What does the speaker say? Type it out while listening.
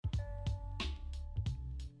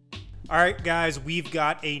All right, guys, we've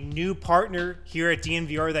got a new partner here at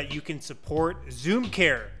DNVR that you can support, Zoom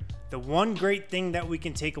Care. The one great thing that we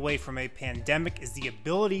can take away from a pandemic is the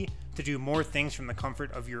ability to do more things from the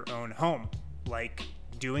comfort of your own home, like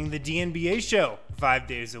doing the DNBA show 5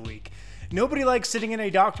 days a week. Nobody likes sitting in a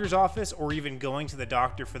doctor's office or even going to the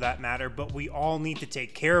doctor for that matter, but we all need to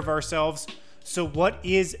take care of ourselves. So what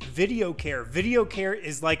is video care? Video care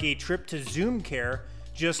is like a trip to Zoom Care,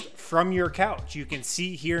 just from your couch. You can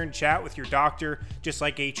see, hear, and chat with your doctor just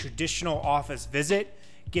like a traditional office visit.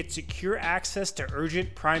 Get secure access to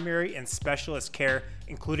urgent, primary, and specialist care,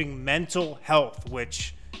 including mental health,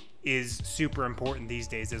 which is super important these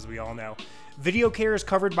days, as we all know. Video care is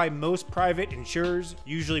covered by most private insurers,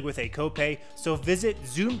 usually with a copay, so visit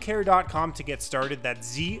zoomcare.com to get started.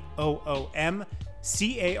 That's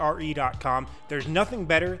ZOOMCARE.com. There's nothing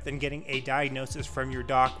better than getting a diagnosis from your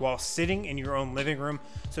doc while sitting in your own living room.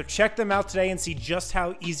 So check them out today and see just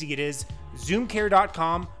how easy it is.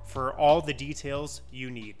 ZoomCare.com for all the details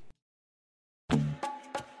you need.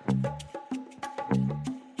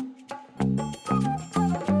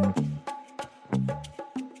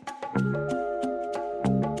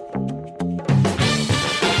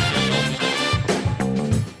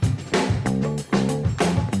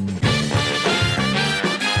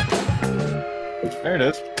 There it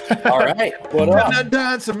is. All right. What up?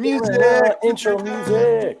 Done some music. Intro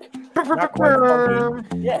music.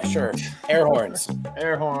 Yeah, sure. Air horns.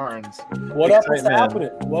 Air horns. What up? What's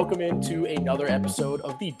happening? Welcome into another episode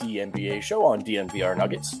of the DNBA show on DNVR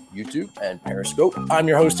Nuggets, YouTube, and Periscope. I'm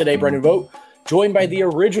your host today, Brendan Vogt, joined by the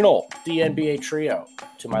original DNBA trio.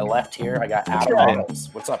 To my left here, I got Adam Adams.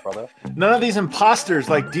 What's up, brother? None of these imposters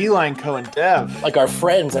like D-Line Co. and Dev. Like our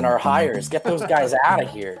friends and our hires. Get those guys out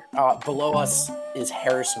of here. Below us is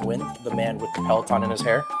Harrison Wind, the man with the Peloton in his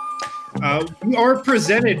hair. We are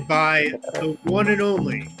presented by the one and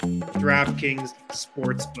only DraftKings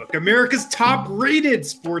Sportsbook, America's top-rated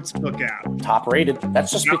sportsbook app. Top-rated?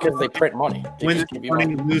 That's just because they print money. Win some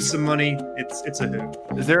money, lose some money. It's a hoot.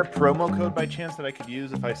 Is there a promo code by chance that I could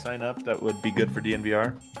use if I sign up that would be good for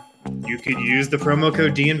DNVR? You could use the promo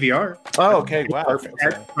code DNVR. Oh, okay. Wow. Perfect.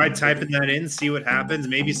 Try typing that in, see what happens.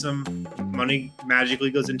 Maybe some money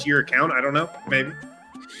magically goes into your account. I don't know. Maybe.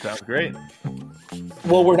 Sounds great.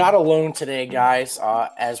 Well, we're not alone today, guys,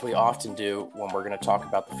 as we often do when we're going to talk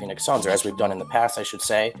about the Phoenix Suns, or as we've done in the past, I should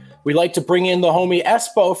say. We like to bring in the homie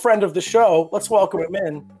Espo, friend of the show. Let's welcome him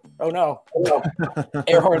in. Oh, no.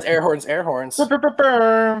 Air horns, air horns, air horns.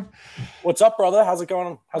 What's up, brother? How's it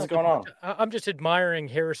going on? I'm just admiring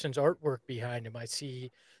Harrison's artwork behind him. I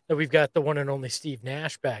see that we've got the one and only Steve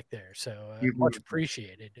Nash back there, so much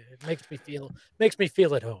appreciated. It makes me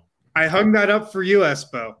feel at home. I hung that up for you,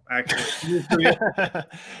 Espo, actually.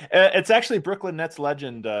 It's actually Brooklyn Nets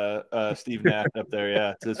legend, Steve Nash up there.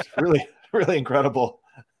 Yeah, it's really, really incredible.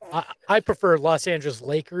 I prefer Los Angeles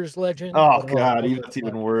Lakers legend. Oh, God, that's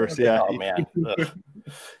even worse. Yeah. Oh, man.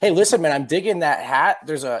 Hey, listen, man, I'm digging that hat.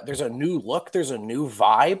 There's a new look. There's a new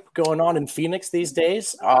vibe going on in Phoenix these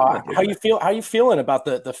days. How you feeling about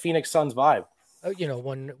the Phoenix Suns vibe?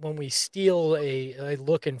 When we steal a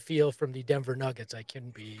look and feel from the Denver Nuggets, I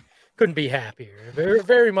couldn't be happier. Very,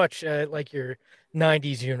 very much like your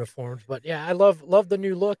 90s uniforms. But yeah, I love the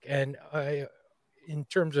new look, and in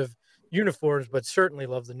terms of uniforms, but certainly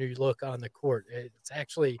love the new look on the court. It's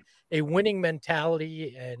actually a winning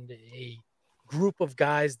mentality and a group of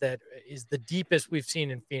guys that is the deepest we've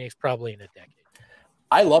seen in Phoenix probably in a decade.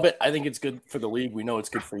 I love it. I think it's good for the league. We know it's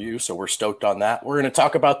good for you, so we're stoked on that. We're going to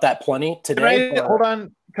talk about that plenty today. Hold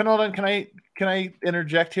on. Can I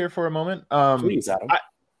interject here for a moment? Please, Adam.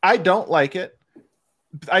 I don't like it.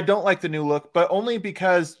 I don't like the new look, but only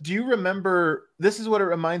because, do you remember, this is what it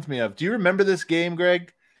reminds me of. Do you remember this game,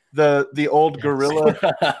 Greg? The old gorilla,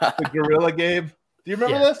 the gorilla game. Do you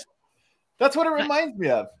remember this? That's what it reminds me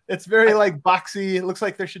of. It's very like boxy. It looks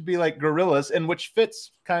like there should be like gorillas, and which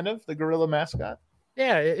fits kind of the gorilla mascot.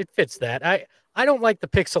 Yeah, it fits that. I don't like the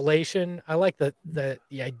pixelation. I like the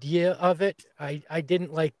idea of it. I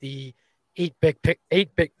didn't like the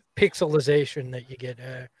 8-bit pixelization that you get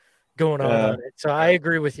going on it. So I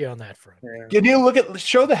agree with you on that front. Can you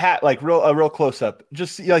show the hat like a real close up?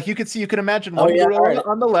 Just like you can imagine one gorilla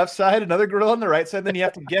on the left side, another gorilla on the right side. Then you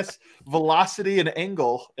have to guess velocity and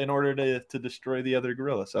angle in order to destroy the other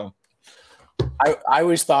gorilla. So I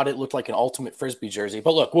always thought it looked like an ultimate Frisbee jersey,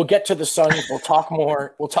 but look, we'll get to the Suns. We'll talk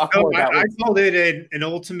more. We'll talk more about I called it an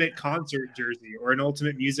ultimate concert jersey or an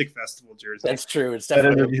ultimate music festival jersey. That's true. It's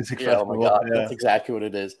definitely a music festival. Oh my God, that's exactly what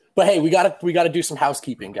it is. But hey, we gotta do some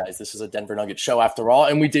housekeeping, guys. This is a Denver Nuggets show after all,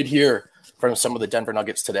 and we did hear from some of the Denver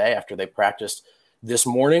Nuggets today after they practiced this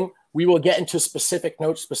morning. We will get into specific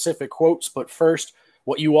notes, specific quotes, but first,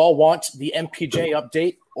 what you all want, the MPJ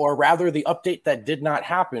update, or rather the update that did not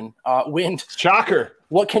happen. Wind. Shocker.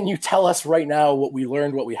 What can you tell us right now, what we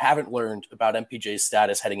learned, what we haven't learned about MPJ's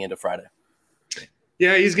status heading into Friday?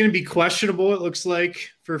 Yeah, he's going to be questionable, it looks like,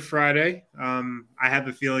 for Friday. I have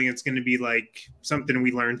a feeling it's going to be like something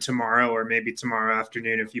we learn tomorrow or maybe tomorrow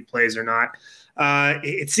afternoon if he plays or not.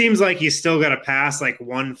 It seems like he's still got to pass like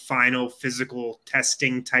one final physical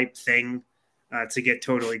testing type thing to get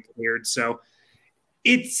totally cleared. So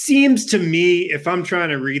it seems to me, if I'm trying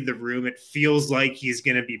to read the room, it feels like he's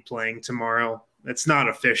going to be playing tomorrow. It's not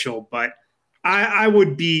official, but I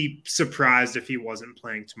would be surprised if he wasn't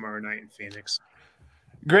playing tomorrow night in Phoenix.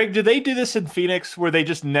 Greg, do they do this in Phoenix where they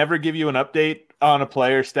just never give you an update on a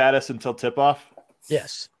player status until tip-off?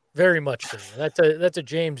 Yes, very much so. That's a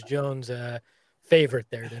James Jones favorite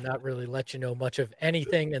there to not really let you know much of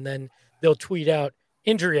anything, and then they'll tweet out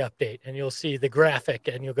injury update, and you'll see the graphic,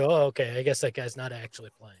 and you'll go, "Oh, okay, I guess that guy's not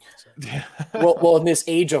actually playing." So. well, in this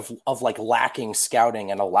age of like lacking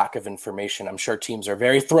scouting and a lack of information, I'm sure teams are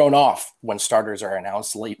very thrown off when starters are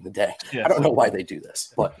announced late in the day. Yes. I don't know why they do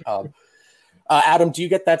this, but. Adam, do you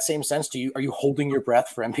get that same sense? Are you holding your breath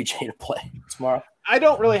for MPJ to play tomorrow? I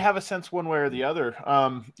don't really have a sense one way or the other.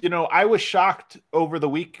 I was shocked over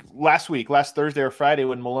the last Thursday or Friday,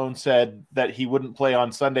 when Malone said that he wouldn't play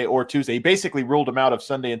on Sunday or Tuesday. He basically ruled him out of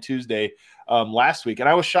Sunday and Tuesday last week. And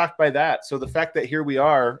I was shocked by that. So the fact that here we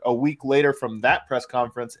are a week later from that press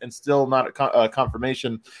conference and still not a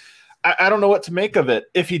confirmation, I don't know what to make of it.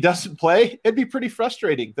 If he doesn't play, it'd be pretty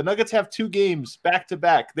frustrating. The Nuggets have 2 games back to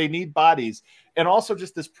back. They need bodies. And also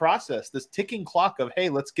just this process, this ticking clock of, hey,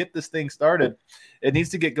 let's get this thing started. It needs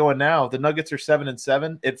to get going now. The Nuggets are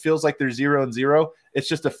 7-7. It feels like they're 0-0. It's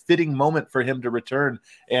just a fitting moment for him to return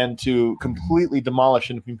and to completely demolish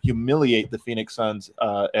and humiliate the Phoenix Suns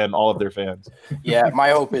and all of their fans. Yeah,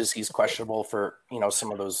 my hope is he's questionable for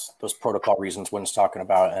some of those protocol reasons Wynn's talking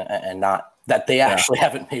about, and not that they actually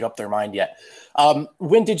haven't made up their mind yet.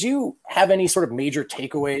 Wynn, did you have any sort of major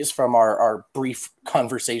takeaways from our brief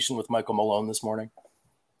conversation with Michael Malone this morning?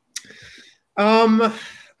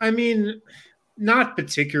 I mean, not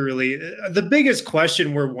particularly. The biggest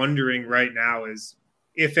question we're wondering right now is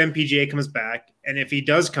if MPJ comes back, and if he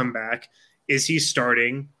does come back, is he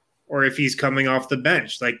starting or if he's coming off the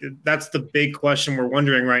bench? Like, that's the big question we're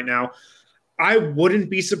wondering right now. I wouldn't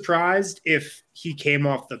be surprised if he came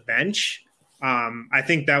off the bench. I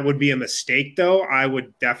think that would be a mistake, though. I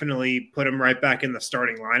would definitely put him right back in the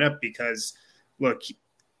starting lineup because, look,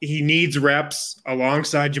 he needs reps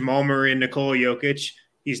alongside Jamal Murray and Nikola Jokic.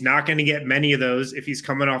 He's not going to get many of those if he's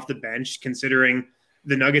coming off the bench, considering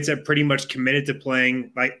the Nuggets have pretty much committed to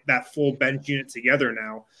playing like that full bench unit together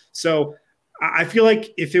now. So I feel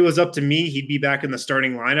like if it was up to me, he'd be back in the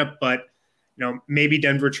starting lineup, but maybe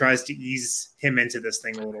Denver tries to ease him into this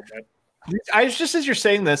thing a little bit. Just as you're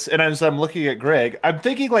saying this, and as I'm looking at Greg, I'm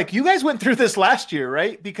thinking like you guys went through this last year,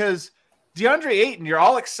 right? Because DeAndre Ayton, you're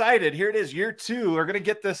all excited. Here it is, year 2. We're gonna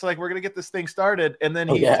get this thing started, and then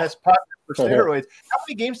he tests positive for steroids. How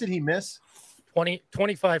many games did he miss?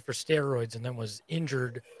 25 for steroids, and then was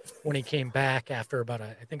injured when he came back after about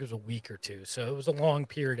I think it was a week or 2. So it was a long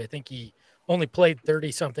period. I think he only played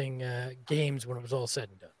 30-something games when it was all said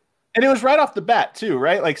and done. And it was right off the bat too,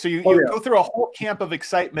 right? Like, so you go through a whole camp of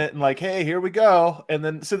excitement and like, hey, here we go. And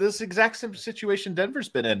then, so this exact same situation Denver's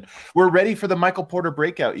been in. We're ready for the Michael Porter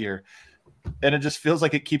breakout year. And it just feels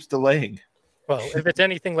like it keeps delaying. Well, if it's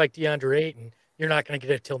anything like DeAndre Ayton, you're not going to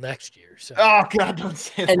get it till next year. So. Oh God, don't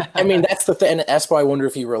say that. And I mean, that's the thing. And Espo, I wonder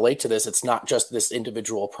if you relate to this. It's not just this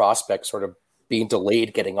individual prospect sort of being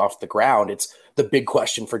delayed getting off the ground. It's the big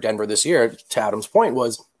question for Denver this year, to Adam's point,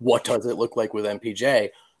 was what does it look like with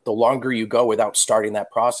MPJ? The longer you go without starting that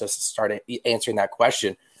process, start answering that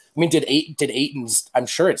question. I mean, did Ayton's? I'm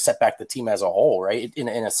sure it set back the team as a whole, right? In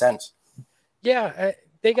a sense. Yeah,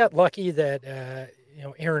 they got lucky that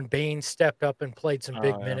Aaron Baines stepped up and played some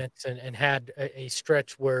big minutes and had a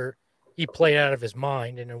stretch where he played out of his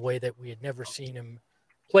mind in a way that we had never seen him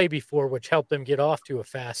play before, which helped them get off to a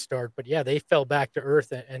fast start. But yeah, they fell back to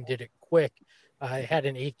earth and did it quick. Had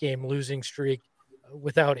an 8-game losing streak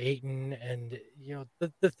without Ayton. And,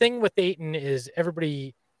 the thing with Ayton is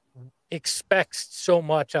everybody expects so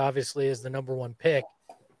much, obviously, as the number 1 pick.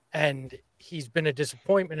 And he's been a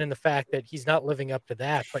disappointment in the fact that he's not living up to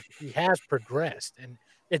that, but he has progressed. And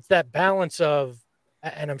it's that balance of,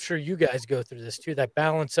 and I'm sure you guys go through this too, that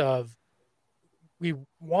balance of we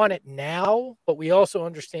want it now, but we also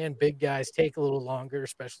understand big guys take a little longer,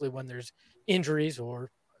 especially when there's injuries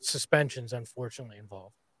or suspensions, unfortunately,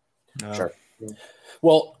 involved. Sure.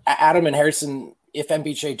 Well, Adam and Harrison, if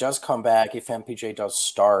MPJ does come back, if MPJ does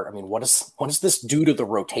start, I mean, what does this do to the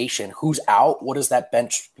rotation? Who's out? What does that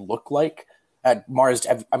bench look like? Mars,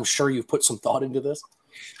 I'm sure you've put some thought into this.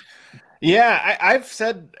 Yeah, I've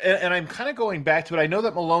said, and I'm kind of going back to it. I know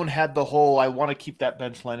that Malone had the whole, I want to keep that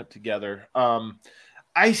bench lineup together.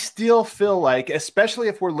 I still feel like, especially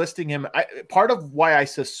if we're listing him, part of why I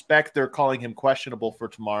suspect they're calling him questionable for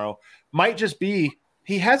tomorrow might just be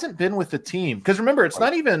he hasn't been with the team. Because remember, it's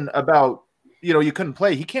not even about, you couldn't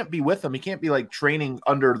play. He can't be with them. He can't be like training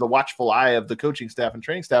under the watchful eye of the coaching staff and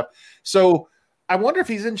training staff. So I wonder if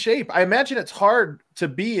he's in shape. I imagine it's hard to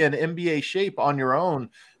be in NBA shape on your own.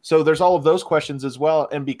 So there's all of those questions as well.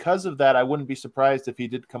 And because of that, I wouldn't be surprised if he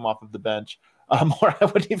did come off of the bench. Or I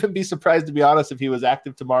wouldn't even be surprised, to be honest, if he was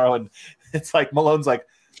active tomorrow. And it's like Malone's like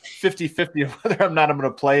 50-50 of whether I'm going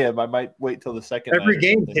to play him. I might wait till the second. Every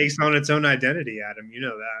game takes on its own identity, Adam. You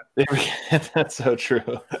know that. That's so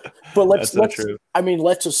true. But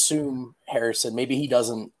let's assume Harrison, maybe he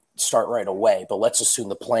doesn't start right away, but let's assume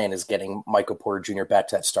the plan is getting Michael Porter Jr. back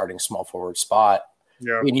to that starting small forward spot.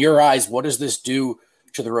 Yeah. In your eyes, what does this do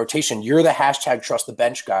to the rotation? You're the hashtag trust the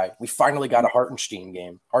bench guy. We finally got a Hartenstein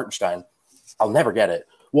game. Hartenstein. I'll never get it.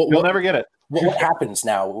 You'll never get it. What happens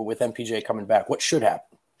now with MPJ coming back? What should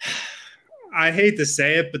happen? I hate to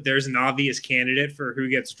say it, but there's an obvious candidate for who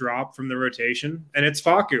gets dropped from the rotation, and it's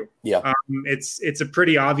Facu. Yeah. It's a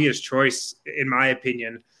pretty obvious choice, in my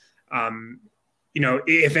opinion.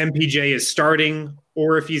 If MPJ is starting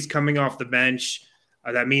or if he's coming off the bench,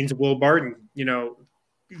 that means Will Barton.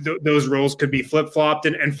 Those roles could be flip-flopped.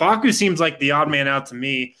 And Facu seems like the odd man out to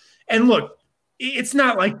me. And look, it's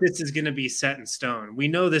not like this is going to be set in stone. We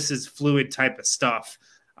know this is fluid type of stuff.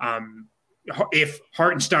 If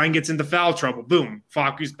Hartenstein gets into foul trouble, boom,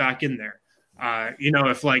 Facu's back in there.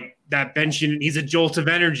 If like that bench unit needs a jolt of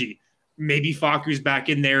energy, maybe Facu's back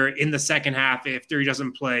in there in the second half after he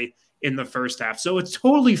doesn't play in the first half. So it's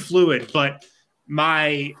totally fluid, but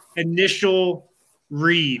my initial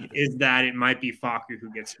read is that it might be Facu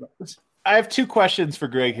who gets dropped. I have two questions for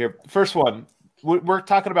Greg here. First one, we're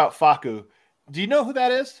talking about Facu. Do you know who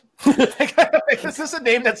that is? Is this a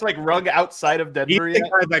name that's like rung outside of Denver? He's the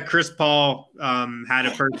guy that Chris Paul had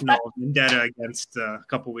a personal vendetta against a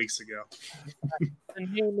couple weeks ago. The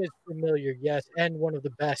name is familiar, yes, and one of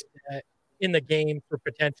the best in the game for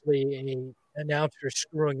potentially an announcer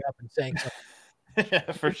screwing up and saying something.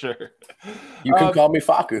 Yeah, for sure. You can call me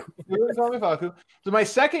Facu. You can call me Facu. So my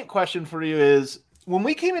second question for you is, when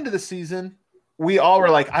we came into the season, we all were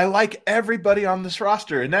like, I like everybody on this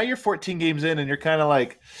roster. And now you're 14 games in and you're kind of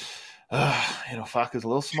like, Facu's a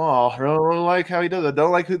little small. I don't like how he does it.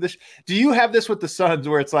 Don't like who this. Do you have this with the Suns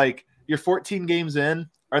where it's like you're 14 games in?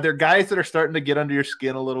 Are there guys that are starting to get under your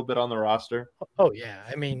skin a little bit on the roster? Oh, yeah.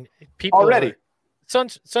 I mean, people already.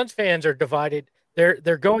 Suns fans are divided.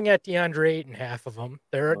 They're going at DeAndre Ayton, half of them.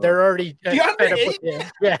 They're already fed up with him.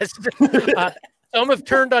 Yes. Some have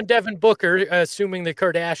turned on Devin Booker, assuming the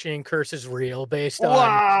Kardashian curse is real, based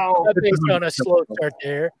on a slow start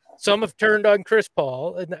there. Some have turned on Chris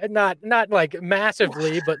Paul, not like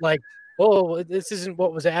massively, but like, oh, this isn't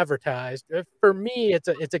what was advertised. For me,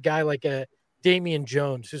 it's a guy like a Damian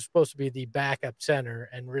Jones, who's supposed to be the backup center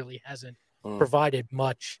and really hasn't provided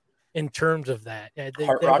much in terms of that.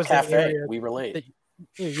 Hard Rock Cafe, we relate.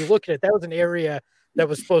 You look at it, that was an area that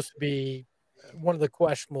was supposed to be one of the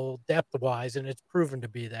questionable depth-wise, and it's proven to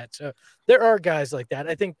be that. So there are guys like that.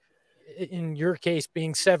 I think in your case,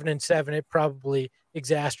 being 7-7, it probably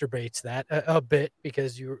exacerbates that a bit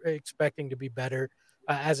because you're expecting to be better.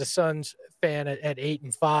 As a Suns fan at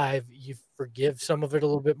 8-5, you forgive some of it a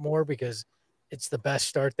little bit more because it's the best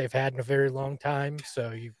start they've had in a very long time.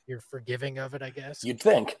 So you're forgiving of it, I guess. You'd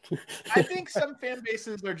think. I think some fan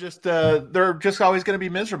bases are just they're just always going to be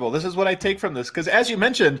miserable. This is what I take from this because, as you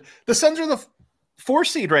mentioned, the Suns are the 4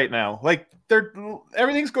 seed right now. Like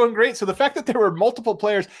everything's going great. So the fact that there were multiple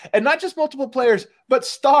players, and not just multiple players, but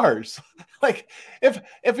stars. Like if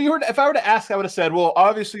I were to ask, I would have said, well,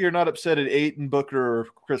 obviously you're not upset at Ayton, Booker, or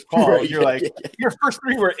Chris Paul. Right, you're like your first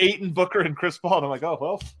 3 were Ayton, Booker, and Chris Paul. And I'm like, oh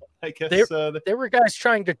well, I guess there were guys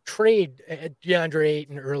trying to trade DeAndre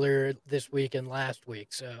Ayton earlier this week and last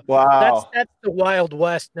week. So wow, that's the Wild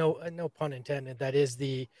West. No pun intended. That is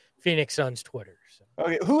the Phoenix Suns Twitter. So.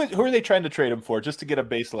 Okay, who are they trying to trade him for? Just to get a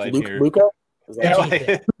baseline here. Luka?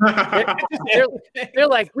 They're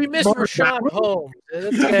like, we miss Rashawn Holmes.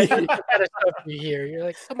 That's kind of stuff you hear. You're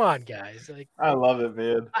like, come on, guys. Like, I love it,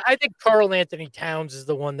 man. I think Karl Anthony Towns is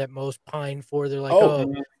the one that most pine for. They're like,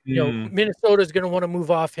 Minnesota's going to want to move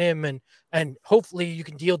off him, and hopefully you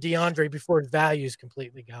can deal DeAndre before his value is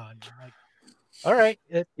completely gone. You're like, all right.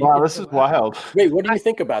 Wow, this is wild. Wait, what do you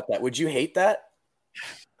think about that? Would you hate that?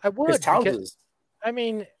 I would. Because Towns because, is I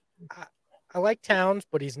mean, I like Towns,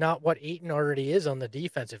 but he's not what Ayton already is on the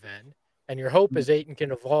defensive end. And your hope is Ayton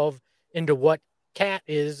can evolve into what Cat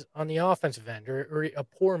is on the offensive end, or a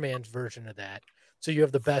poor man's version of that. So you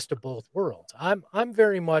have the best of both worlds. I'm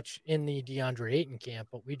very much in the DeAndre Ayton camp,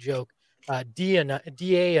 but we joke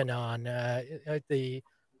DA-anon, the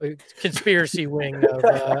conspiracy wing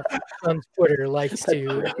of Suns Twitter likes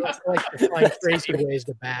to find crazy ways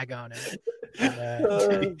to bag on him.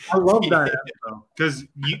 I love that because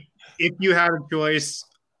if you had a choice,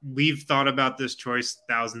 we've thought about this choice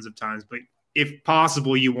thousands of times, but if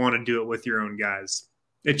possible, you want to do it with your own guys.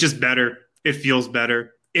 It's just better. It feels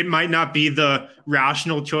better. It might not be the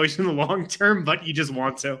rational choice in the long term, but you just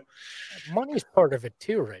want to. Money's part of it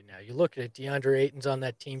too right now. You look at it, DeAndre Ayton's on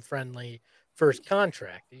that team-friendly first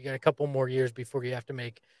contract. You got a couple more years before you have to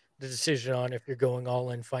make the decision on if you're going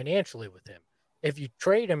all in financially with him. If you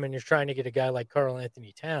trade him and you're trying to get a guy like Karl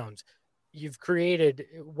Anthony Towns, you've created,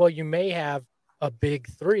 well, you may have a big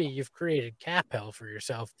three. You've created cap hell for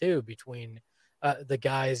yourself too, between the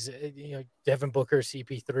guys, Devin Booker,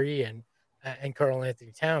 CP3, and Karl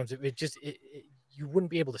Anthony Towns. You wouldn't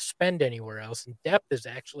be able to spend anywhere else. And depth is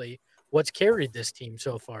actually what's carried this team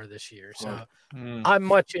so far this year. So I'm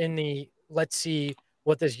much in the, let's see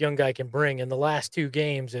what this young guy can bring. In the last two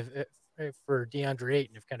games if for DeAndre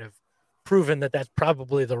Ayton have kind of proven that that's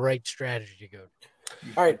probably the right strategy to go.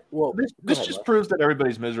 All right. Well, this just proves that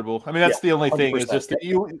everybody's miserable. I mean, that's the only thing is just that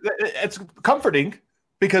it's comforting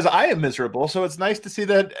because I am miserable. So it's nice to see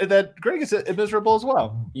that Greg is miserable as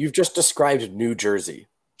well. You've just described New Jersey,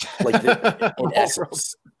 like in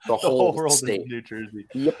essence, the whole world state. Is New Jersey.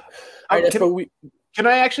 Yep. All right, can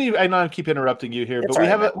I actually? I know I keep interrupting you here, but we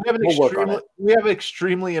have an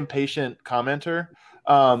extremely impatient commenter.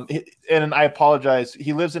 And I apologize.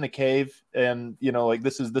 He lives in a cave, and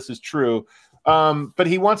this is true. But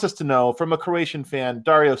he wants us to know, from a Croatian fan,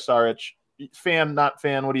 Dario Saric, fan, not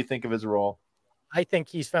fan, what do you think of his role? I think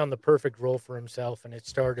he's found the perfect role for himself, and it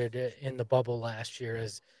started in the bubble last year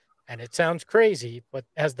and it sounds crazy, but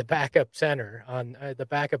as the backup center on the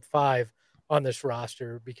backup five on this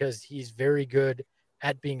roster, because he's very good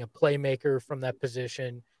at being a playmaker from that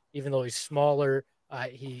position. Even though he's smaller,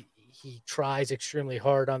 he tries extremely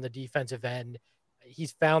hard on the defensive end.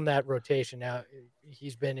 He's found that rotation. Now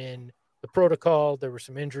he's been in the protocol. There was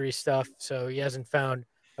some injury stuff, so he hasn't found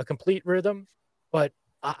a complete rhythm, but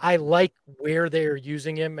I like where they're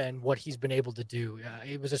using him and what he's been able to do.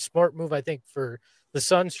 It was a smart move, I think, for the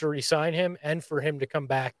Suns to re-sign him and for him to come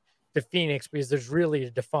back to Phoenix, because there's really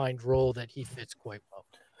a defined role that he fits quite well.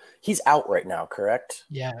 He's out right now, correct?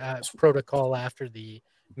 Yeah, it's protocol after the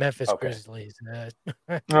Memphis Grizzlies.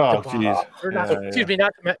 Excuse me,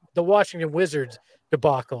 not the Washington Wizards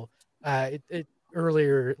debacle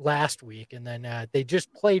earlier last week, and then they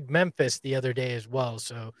just played Memphis the other day as well.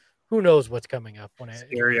 So who knows what's coming up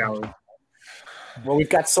Scary hour. Well, we've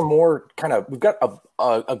got some more we've got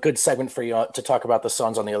a good segment for you to talk about the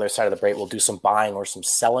Suns on the other side of the break. We'll do some buying or some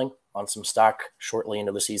selling on some stock shortly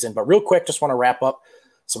into the season. But real quick, just want to wrap up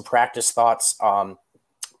some practice thoughts.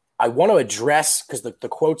 I want to address, because the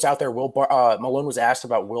quotes out there, Malone was asked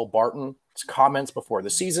about Will Barton's comments before the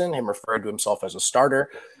season, him referring to himself as a starter.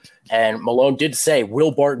 And Malone did say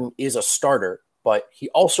Will Barton is a starter, but he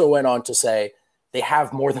also went on to say they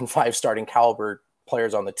have more than 5 starting caliber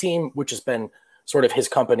players on the team, which has been sort of his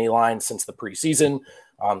company line since the preseason.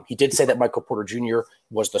 He did say that Michael Porter Jr.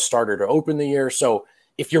 was the starter to open the year. So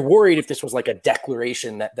if you're worried if this was like a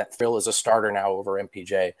declaration that Phil is a starter now over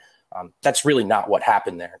MPJ, that's really not what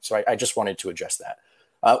happened there. So I just wanted to address that.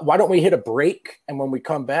 Why don't we hit a break? And when we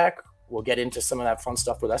come back, we'll get into some of that fun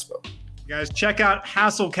stuff with Espo. Guys, check out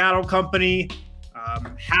Hassel Cattle Company.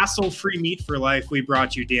 Hassle-free meat for life. We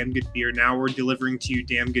brought you damn good beer. Now we're delivering to you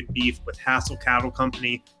damn good beef with Hassel Cattle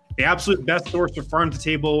Company, the absolute best source of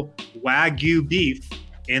farm-to-table Wagyu beef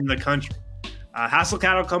in the country. Hassel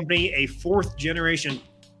Cattle Company, a 4th-generation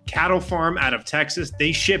cattle farm out of Texas.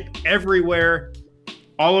 They ship everywhere,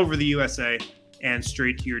 all over the USA, and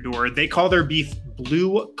straight to your door. They call their beef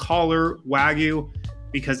blue-collar Wagyu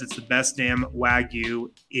because it's the best damn Wagyu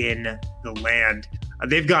in the land.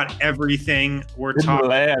 They've got everything. We're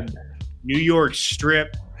talking New York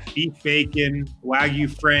strip, beef bacon, Wagyu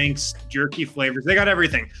Franks, jerky flavors. They got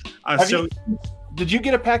everything. Did you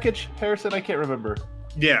get a package, Harrison? I can't remember.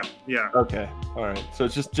 Yeah. Okay. All right. So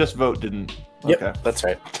it's just Vote didn't. Yep, okay. That's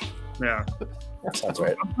right. Yeah. That sounds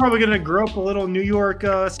right. I'm probably going to grow up a little New York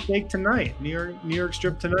steak tonight, New York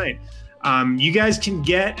strip tonight. You guys can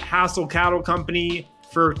get Hassel Cattle Company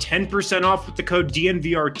for 10% off with the code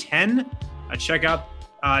DNVR10. Check out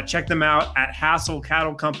check them out at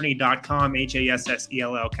hassellcattlecompany.com,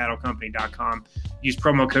 HASSELL cattlecompany.com. Use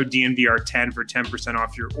promo code DNVR10 for 10%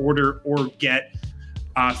 off your order, or get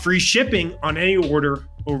free shipping on any order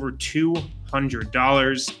over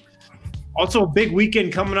 $200. Also, a big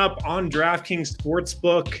weekend coming up on DraftKings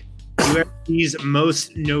Sportsbook. UFC's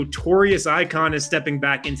most notorious icon is stepping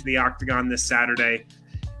back into the octagon this Saturday.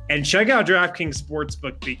 And check out DraftKings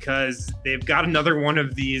Sportsbook, because they've got another one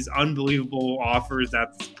of these unbelievable offers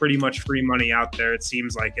that's pretty much free money out there, it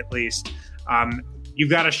seems like, at least. You've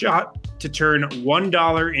got a shot to turn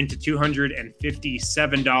 $1 into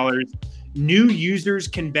 $257. New users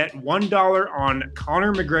can bet $1 on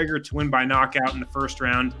Conor McGregor to win by knockout in the first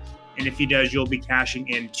round. And if he does, you'll be cashing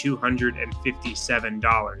in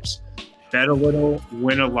 $257. Bet a little,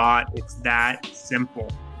 win a lot. It's that simple.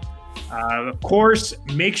 Of course,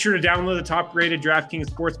 make sure to download the top-rated DraftKings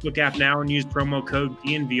Sportsbook app now and use promo code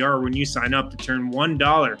DNVR when you sign up to turn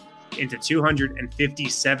 $1 into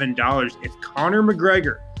 $257 if Conor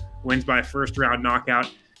McGregor wins by first-round knockout.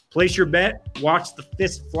 Place your bet. Watch the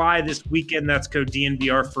fist fly this weekend. That's code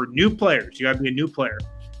DNVR for new players. You got to be a new player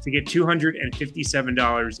to get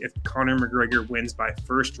 $257 if Conor McGregor wins by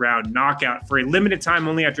first-round knockout. For a limited time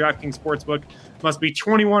only at DraftKings Sportsbook. Must be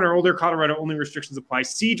 21 or older. Colorado only. Restrictions apply.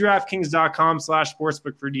 See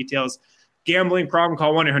DraftKings.com/sportsbook for details. Gambling problem?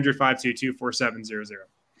 Call 1-800-522-4700.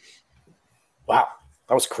 Wow,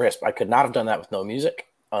 that was crisp. I could not have done that with no music.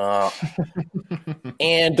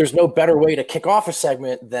 And there's no better way to kick off a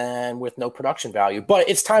segment than with no production value. But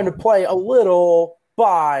it's time to play a little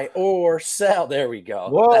buy or sell. There we go.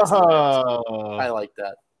 Whoa. I like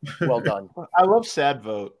that. Well done. I love sad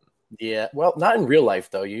vote. Yeah. Well, not in real life,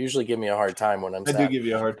 though. You usually give me a hard time when I'm sad. I do give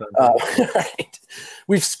you a hard time. Right.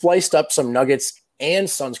 We've spliced up some Nuggets and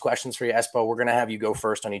Suns questions for you, Espo. We're going to have you go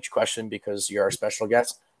first on each question because you're our special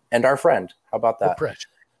guest and our friend. How about that?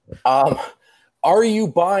 Are you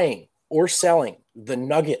buying or selling the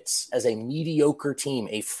Nuggets as a mediocre team,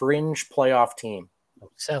 a fringe playoff team?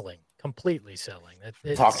 Selling. Completely selling.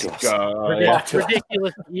 Talk to us.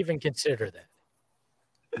 Ridiculous to even consider that.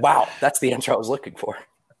 Wow, that's the answer I was looking for.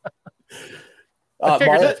 I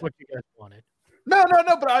figured that's what you guys wanted. No,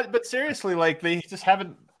 but seriously, like, they just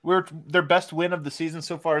haven't. Their best win of the season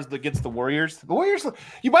so far is against the Warriors. The Warriors,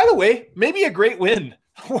 by the way, maybe a great win.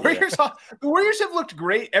 The Warriors have looked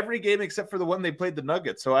great every game except for the one they played the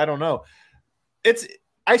Nuggets. So I don't know.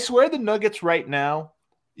 I swear the Nuggets right now,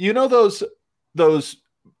 you know those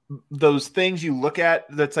things you look at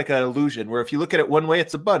that's like an illusion, where if you look at it one way,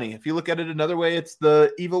 it's a bunny. If you look at it another way, it's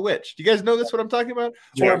the evil witch. Do you guys know this, what I'm talking about?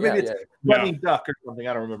 Or maybe it's bunny duck or something.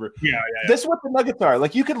 I don't remember. Yeah. This is what the Nuggets are.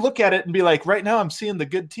 Like, you can look at it and be like, right now I'm seeing the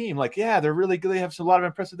good team. Like, yeah, they're really good. They have a lot of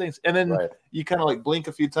impressive things. And then you kind of like blink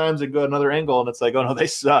a few times and go another angle, and it's like, oh no, they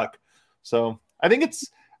suck. So I think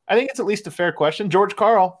it's at least a fair question. George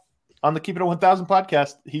Karl on the Keep It at 1000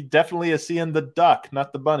 podcast, he definitely is seeing the duck,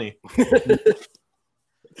 not the bunny.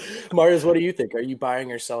 Marius, what do you think? Are you buying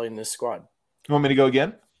or selling this squad? You want me to go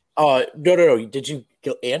again? No. Did you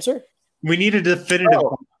answer? We need a definitive.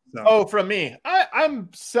 From me. I'm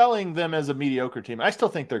selling them as a mediocre team. I still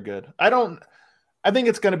think they're good. I think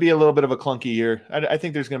it's going to be a little bit of a clunky year. I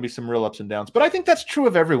think there's going to be some real ups and downs. But I think that's true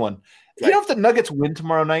of everyone. Right. You know, if the Nuggets win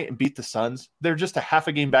tomorrow night and beat the Suns, they're just a half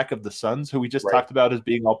a game back of the Suns, who we just talked about as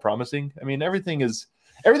being all promising. I mean, everything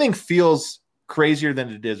feels crazier than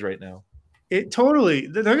it is right now.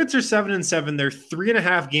 The Nuggets are 7-7. They're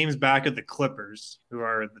 3.5 games back of the Clippers, who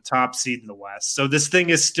are the top seed in the West. So this thing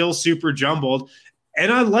is still super jumbled.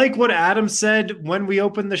 And I like what Adam said when we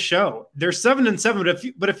opened the show. They're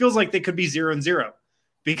 7-7, but it feels like they could be 0-0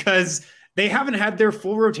 because they haven't had their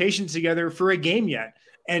full rotation together for a game yet.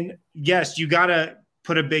 And yes, you got to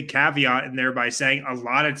put a big caveat in there by saying a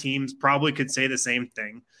lot of teams probably could say the same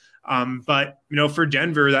thing. But, you know, for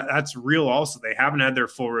Denver, that's real also. They haven't had their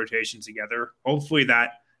full rotation together. Hopefully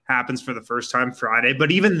that happens for the first time Friday.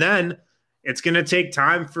 But even then, it's going to take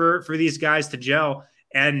time for these guys to gel.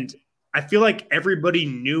 And I feel like everybody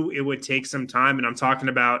knew it would take some time. And I'm talking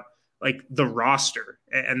about, like, the roster.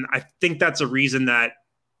 And I think that's a reason that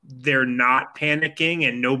they're not panicking,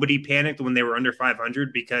 and nobody panicked when they were under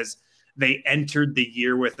 500, because they entered the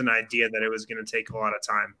year with an idea that it was going to take a lot of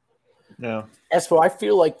time. Yeah. Espo, I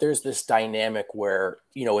feel like there's this dynamic where,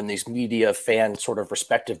 you know, in these media fan sort of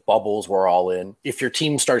respective bubbles we're all in, if your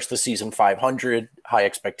team starts the season 500, high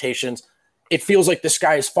expectations, it feels like the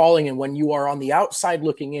sky is falling. And when you are on the outside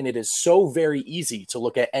looking in, it is so very easy to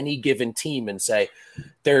look at any given team and say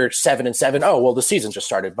they're 7-7. Oh, well, the season just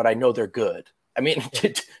started, but I know they're good. I mean,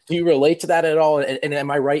 do you relate to that at all? And am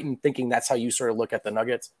I right in thinking that's how you sort of look at the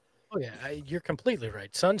Nuggets? Oh yeah, you're completely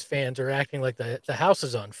right. Suns fans are acting like the house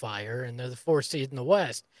is on fire, and they're the 4th seed in the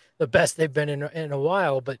West, the best they've been in a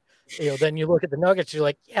while. But then you look at the Nuggets, you're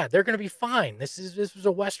like, yeah, they're going to be fine. This was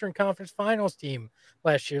a Western Conference Finals team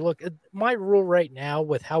last year. Look, my rule right now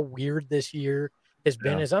with how weird this year has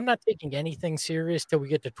been is I'm not taking anything serious till we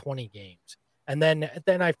get to 20 games, and then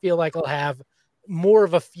I feel like I'll have more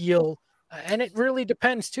of a feel. And it really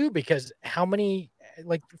depends too, because how many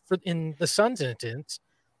in the Suns instance.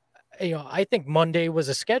 I think Monday was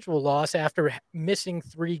a schedule loss after missing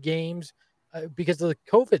 3 games because of the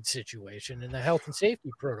COVID situation and the health and safety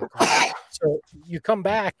protocol. So you come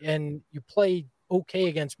back and you play okay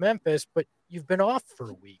against Memphis, but you've been off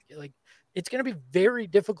for a week. Like, it's going to be very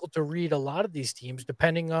difficult to read a lot of these teams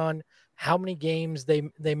depending on how many games they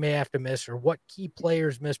may have to miss or what key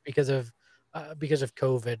players miss because of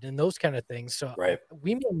COVID and those kind of things. So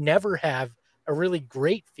we may never have a really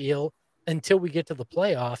great feel until we get to the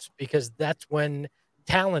playoffs, because that's when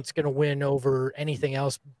talent's going to win over anything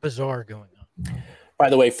else bizarre going on.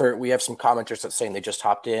 By the way, we have some commenters that's saying they just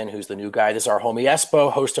hopped in. Who's the new guy? This is our homie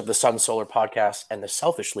Espo, host of the Sun Solar podcast and the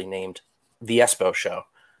selfishly named The Espo Show.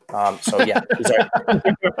 So yeah, he's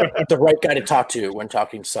the right guy to talk to when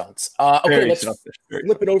talking Suns. Okay, let's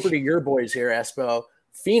flip it over to your boys here, Espo.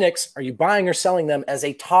 Phoenix, are you buying or selling them as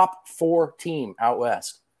a top 4 team out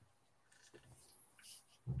west?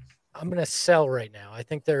 I'm going to sell right now. I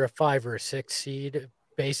think they're a 5 or a 6 seed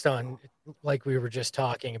based on, like we were just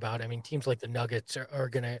talking about. I mean, teams like the Nuggets are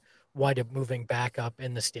going to wind up moving back up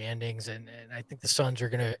in the standings. And I think the Suns are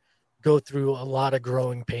going to go through a lot of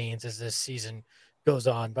growing pains as this season goes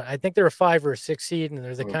on. But I think they're a 5 or a 6 seed, and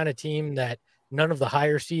they're the kind of team that none of the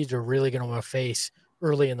higher seeds are really going to want to face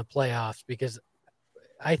early in the playoffs, because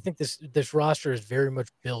I think this roster is very much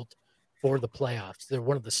built for the playoffs. They're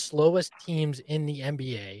one of the slowest teams in the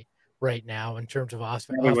NBA right now in terms of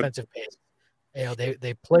offensive pace.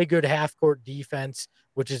 They play good half-court defense,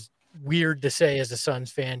 which is weird to say as a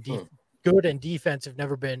Suns fan. Good and defense have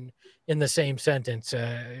never been in the same sentence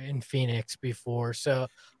in Phoenix before. So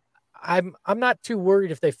I'm not too worried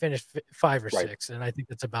if they finish 5 or 6, and I think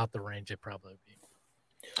that's about the range they probably be.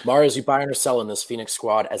 Mario, is you buying or selling this Phoenix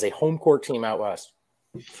squad as a home court team out west?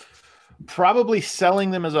 Probably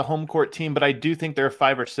selling them as a home court team, but I do think they're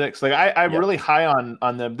 5 or 6. Like I'm really high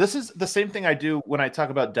on them. This is the same thing I do when I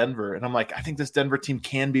talk about Denver, and I'm like, I think this Denver team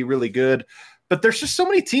can be really good, but there's just so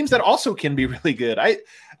many teams that also can be really good.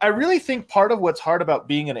 I really think part of what's hard about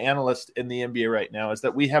being an analyst in the NBA right now is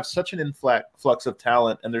that we have such an influx of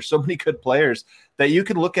talent, and there's so many good players that you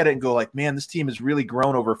can look at it and go like, man, this team has really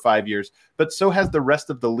grown over 5 years, but so has the rest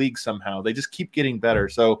of the league somehow. They just keep getting better.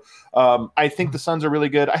 So I think the Suns are really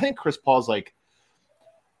good. I think Chris Paul's like,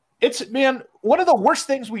 one of the worst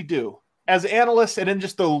things we do as analysts and in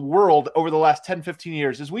just the world over the last 10, 15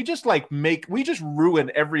 years is we just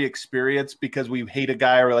ruin every experience because we hate a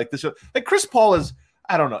guy or like this. Like Chris Paul is,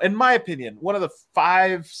 I don't know, in my opinion, one of the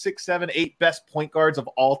 5, 6, 7, 8 best point guards of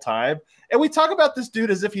all time. And we talk about this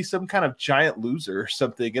dude as if he's some kind of giant loser or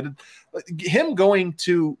something. And him going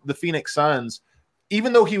to the Phoenix Suns,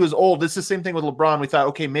 even though he was old, it's the same thing with LeBron. We thought,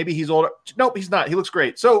 okay, maybe he's older. Nope, he's not. He looks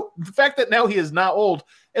great. So the fact that now he is not old,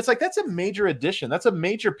 it's like that's a major addition. That's a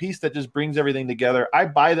major piece that just brings everything together. I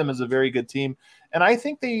buy them as a very good team. And I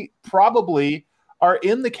think they probably are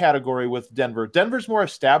in the category with Denver. Denver's more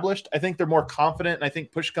established. I think they're more confident, and I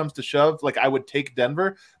think push comes to shove, like I would take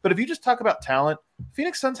Denver. But if you just talk about talent,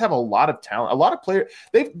 Phoenix Suns have a lot of talent, a lot of players.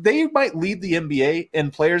 They might lead the NBA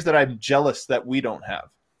in players that I'm jealous that we don't have.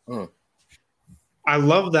 I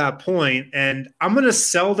love that point, and I'm going to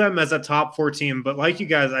sell them as a top 4 team. But like you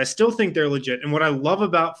guys, I still think they're legit. And what I love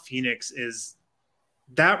about Phoenix is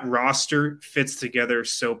that roster fits together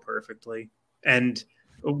so perfectly. And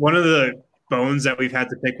one of the bones that we've had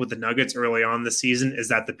to pick with the Nuggets early on this season is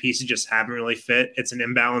that the pieces just haven't really fit. It's an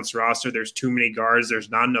imbalanced roster. There's too many guards. There's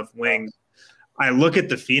not enough wings. I look at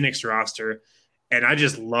the Phoenix roster, and I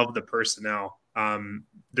just love the personnel.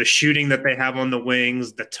 The shooting that they have on the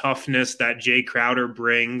wings, the toughness that Jay Crowder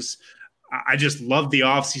brings. I just love the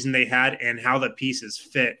offseason they had and how the pieces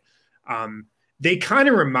fit. They kind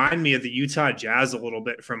of remind me of the Utah Jazz a little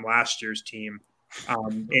bit from last year's team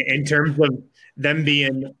in terms of them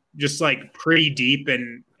being just like pretty deep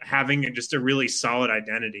and having just a really solid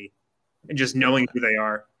identity and just knowing who they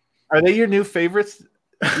are. Are they your new favorites?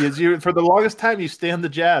 For the longest time, you stay on the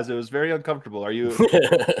Jazz. It was very uncomfortable. Did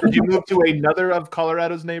you move to another of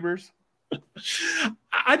Colorado's neighbors?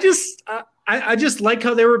 I just like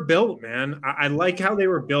how they were built, man. I like how they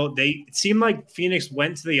were built. It seemed like Phoenix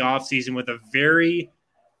went to the offseason with a very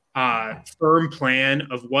firm plan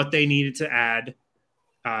of what they needed to add.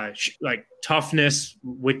 like toughness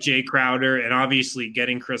with Jay Crowder, and obviously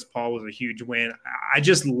getting Chris Paul was a huge win. I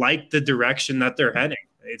just like the direction that they're heading.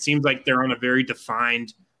 It seems like they're on a very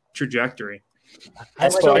defined trajectory. I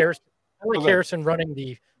like Harrison running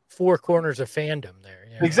the four corners of fandom there.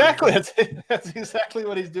 You know? Exactly. That's exactly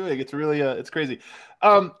what he's doing. It's really it's crazy.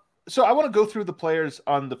 So I want to go through the players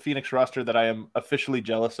on the Phoenix roster that I am officially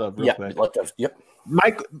jealous of real quick. Yep.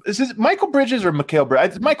 Is this Michael Bridges or Mikal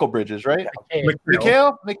Bridges? It's Michael Bridges, right?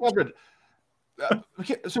 Mikal Bridges.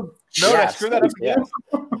 So no, I screw that up. Yeah.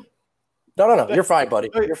 No. You're fine,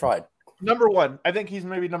 buddy. You're fine. Number one. I think he's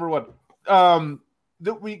maybe number one. My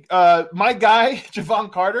guy,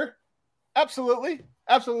 Javon Carter.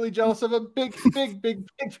 Absolutely jealous of him. Big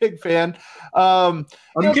fan. I'm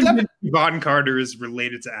convinced Javon Carter is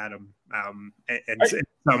related to Adam in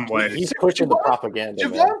some way. He's pushing the propaganda.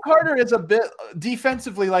 Javon Carter is a bit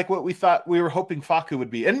defensively like what we were hoping Facu would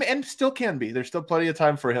be, and still can be. There's still plenty of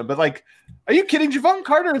time for him. But like, are you kidding? Javon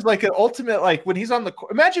Carter is like an ultimate, like when he's on the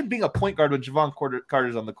court. Imagine being a point guard when Javon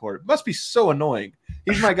Carter's on the court. It must be so annoying.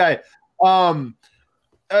 He's my guy.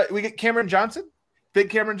 We get Cameron Johnson. Big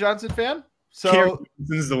Cameron Johnson fan. So Cam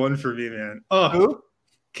Johnson's the one for me, man. Oh, who?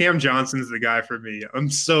 Cam Johnson's the guy for me. I'm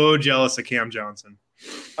so jealous of Cam Johnson. You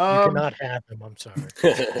cannot have him. I'm sorry.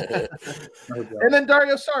 And then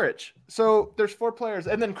Dario Saric. So there's four players,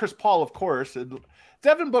 and then Chris Paul, of course. And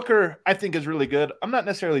Devin Booker, I think, is really good. I'm not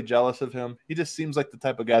necessarily jealous of him. He just seems like the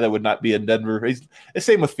type of guy that would not be in Denver. He's the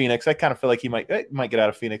same with Phoenix. I kind of feel like he might get out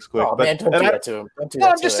of Phoenix quick. Oh, man, don't do that to him.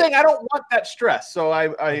 I'm just saying I don't want that stress. So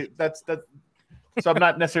So I'm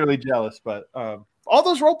not necessarily jealous, but all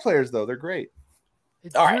those role players, though, they're great.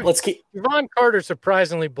 All right, let's keep. Javon Carter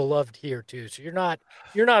surprisingly beloved here too, so you're not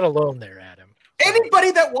alone there, Adam.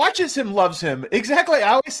 Anybody that watches him loves him. Exactly. I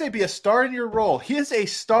always say be a star in your role. He is a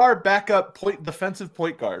star backup defensive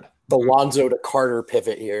point guard. The Lonzo to Carter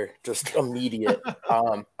pivot here, just immediate.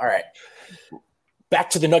 All right, back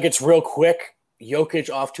to the Nuggets real quick. Jokic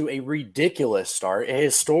off to a ridiculous start, a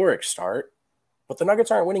historic start. But the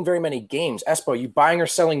Nuggets aren't winning very many games. Espo, you buying or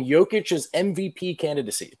selling Jokic's MVP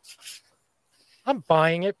candidacy? I'm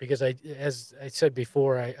buying it because as I said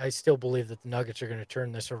before, I still believe that the Nuggets are going to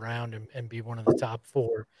turn this around and be one of the top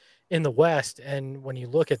four in the West. And when you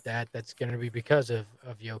look at that, that's going to be because of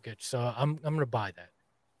Jokic. So I'm going to buy that.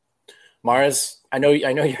 Mars, I know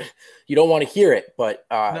you don't want to hear it, but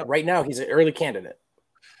no. Right now he's an early candidate.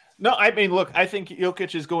 No, I mean, look, I think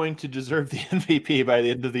Jokic is going to deserve the MVP by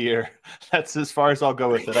the end of the year. That's as far as I'll go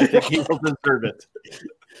with it. I think he will deserve it.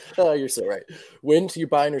 Oh, you're so right. Wind, you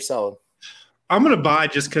buying or selling? I'm going to buy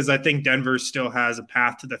just because I think Denver still has a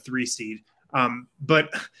path to the 3 seed.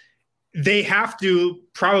 But they have to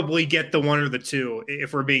probably get the 1 or the 2,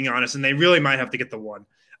 if we're being honest, and they really might have to get the 1.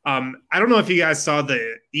 I don't know if you guys saw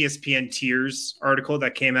the ESPN tiers article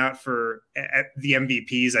that came out for the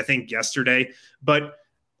MVPs, I think yesterday, but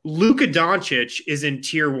Luka Doncic is in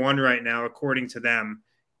tier 1 right now, according to them.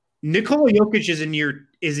 Nikola Jokic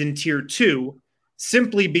is in tier 2,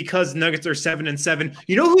 simply because Nuggets are 7-7.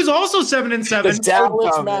 You know who's also 7-7? The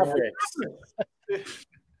Dallas Mavericks.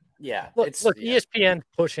 Yeah, look, ESPN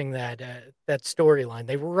pushing that storyline.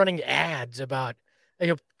 They were running ads about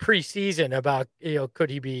preseason about could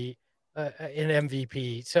he be an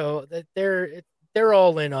MVP? So that they're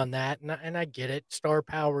all in on that, and I get it. Star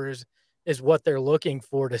power is what they're looking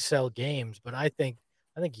for to sell games, but I think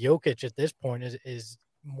Jokic at this point is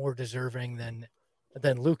more deserving than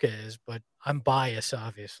Luka is, but I'm biased,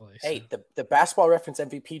 obviously. So. Hey, the Basketball Reference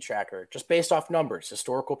MVP tracker, just based off numbers,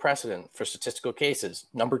 historical precedent for statistical cases.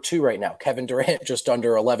 Number 2 right now, Kevin Durant just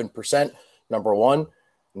under 11%. Number 1,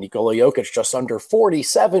 Nikola Jokic just under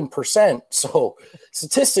 47%. So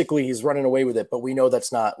statistically, he's running away with it, but we know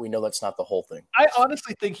that's not the whole thing. I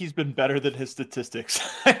honestly think he's been better than his statistics.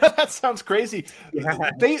 That sounds crazy. Yeah.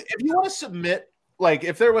 If you want to submit, like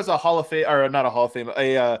if there was a Hall of Fame or not a Hall of Fame,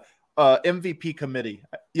 MVP committee,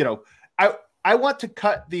 I want to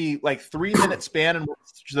cut the 3-minute span in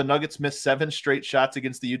which the Nuggets missed 7 straight shots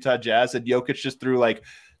against the Utah Jazz, and Jokic just threw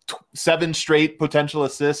 7 straight potential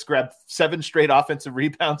assists, grabbed 7 straight offensive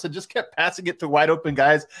rebounds, and just kept passing it to wide open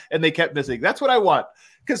guys, and they kept missing. That's what I want.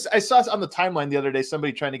 Because I saw on the timeline the other day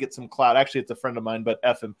somebody trying to get some clout. Actually, it's a friend of mine, but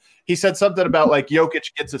F him. He said something about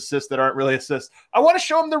Jokic gets assists that aren't really assists. I want to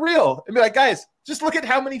show him the real and be like, guys, just look at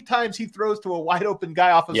how many times he throws to a wide open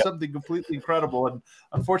guy off of something completely incredible. And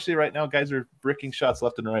unfortunately, right now, guys are bricking shots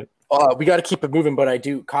left and right. We got to keep it moving, but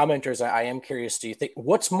commenters, I am curious. Do you think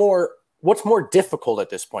what's more difficult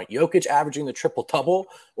at this point? Jokic averaging the triple-double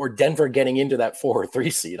or Denver getting into that 4 or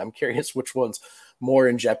 3 seed? I'm curious which one's more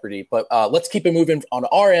in jeopardy. But let's keep it moving on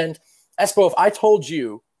our end. Espo, if I told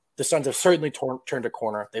you the Suns have certainly turned a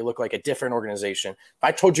corner. They look like a different organization. If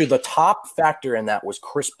I told you the top factor in that was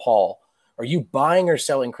Chris Paul, are you buying or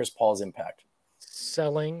selling Chris Paul's impact?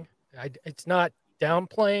 Selling. It's not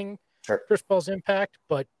downplaying Chris Paul's impact,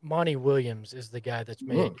 but Monty Williams is the guy that's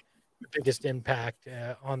made the biggest impact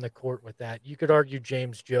on the court with that. You could argue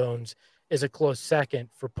James Jones is a close second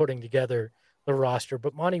for putting together the roster,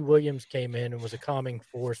 but Monty Williams came in and was a calming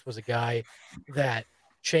force, was a guy that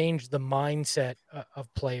changed the mindset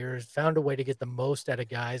of players, found a way to get the most out of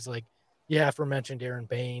guys like the aforementioned Aaron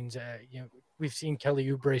Baines. We've seen Kelly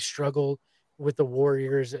Oubre struggle with the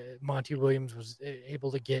Warriors. Monty Williams was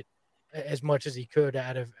able to get as much as he could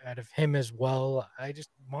out of him as well.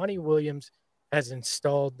 Monty Williams has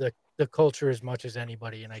installed the culture as much as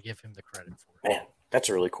anybody, and I give him the credit for it. Man, that's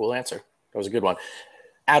a really cool answer. That was a good one.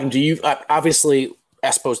 Adam, do you obviously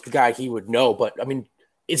Espo's the guy he would know, but I mean,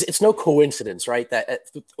 it's no coincidence, right? That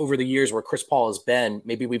over the years where Chris Paul has been,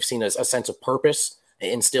 maybe we've seen a sense of purpose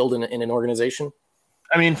instilled in an organization.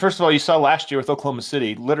 I mean, first of all, you sasaw last year with Oklahoma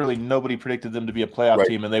City, literally nobody predicted them to be a playoff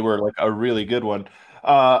team, and they were like a really good one,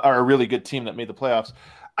 or a really good team that made the playoffs.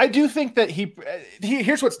 I do think that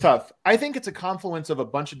here's what's tough. I think it's a confluence of a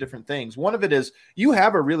bunch of different things. One of it is you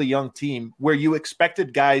have a really young team where you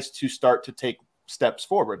expected guys to start to take steps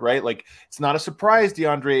forward, right? Like it's not a surprise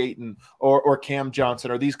DeAndre Ayton or Cam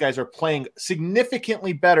Johnson or these guys are playing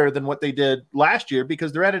significantly better than what they did last year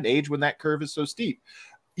because they're at an age when that curve is so steep.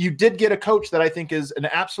 You did get a coach that I think is an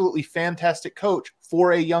absolutely fantastic coach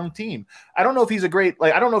for a young team. I don't know if he's I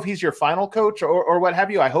don't know if he's your final coach or what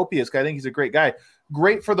have you. I hope he is, because I think he's a great guy.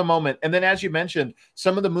 Great for the moment. And then, as you mentioned,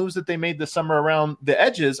 some of the moves that they made this summer around the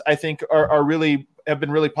edges, I think have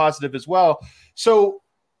been really positive as well. So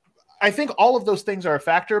I think all of those things are a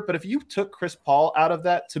factor, but if you took Chris Paul out of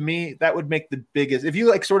that, to me, that would make the biggest, if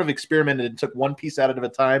you sort of experimented and took one piece out of a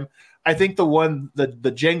time, I think the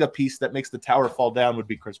Jenga piece that makes the tower fall down would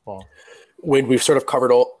be Chris Paul. When we've sort of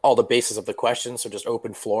covered all the bases of the question, so just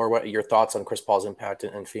open floor, what are your thoughts on Chris Paul's impact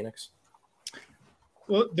in Phoenix?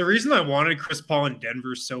 Well, the reason I wanted Chris Paul in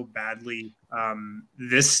Denver so badly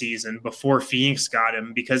this season before Phoenix got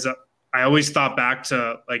him, because I always thought back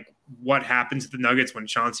to what happened to the Nuggets when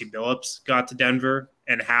Chauncey Billups got to Denver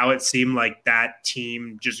and how it seemed like that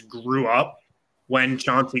team just grew up when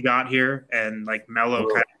Chauncey got here and Melo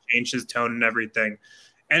kind of changed his tone and everything.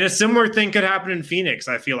 And a similar thing could happen in Phoenix,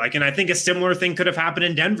 I feel like. And I think a similar thing could have happened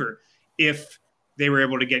in Denver if they were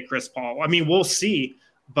able to get Chris Paul. I mean, we'll see.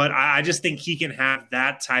 But I just think he can have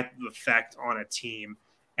that type of effect on a team.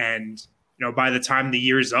 And, by the time the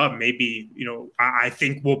year's up, maybe, I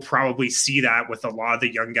think we'll probably see that with a lot of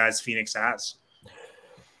the young guys Phoenix has.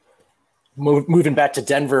 Moving back to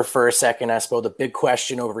Denver for a second, Espo, the big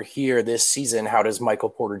question over here this season, how does Michael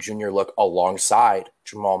Porter Jr. look alongside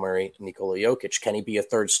Jamal Murray and Nikola Jokic? Can he be a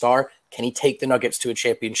third star? Can he take the Nuggets to a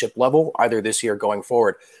championship level either this year or going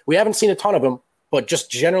forward? We haven't seen a ton of them. But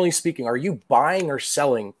just generally speaking, are you buying or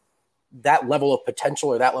selling that level of potential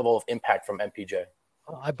or that level of impact from MPJ?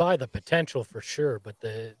 I buy the potential for sure, but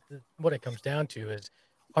what it comes down to is,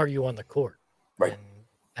 are you on the court? Right.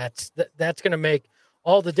 And that's going to make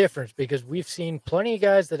all the difference, because we've seen plenty of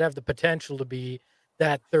guys that have the potential to be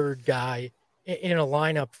that third guy in a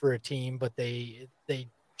lineup for a team, but they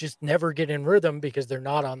just never get in rhythm because they're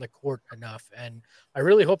not on the court enough. And I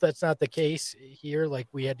really hope that's not the case here, like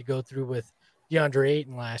we had to go through with DeAndre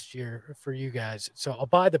Ayton last year for you guys. So I'll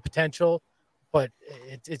buy the potential, but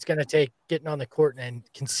it's going to take getting on the court and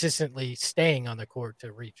consistently staying on the court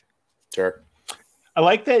to reach it. Sure. I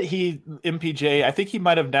like that MPJ, I think he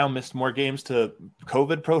might have now missed more games to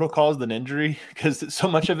COVID protocols than injury, because so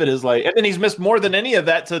much of it is and then he's missed more than any of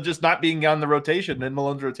that to just not being on the rotation, in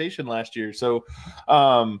Malone's rotation last year. So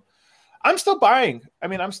I'm still buying. I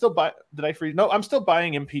mean, I'm still buying. Did I freeze? No, I'm still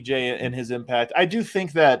buying MPJ and his impact. I do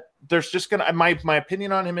think that there's just going to, my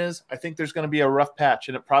opinion on him is, I think there's going to be a rough patch,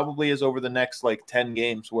 and it probably is over the next 10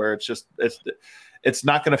 games where it's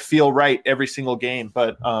not going to feel right every single game.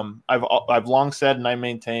 But I've long said, and I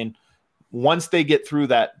maintain, once they get through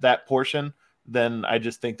that portion, then I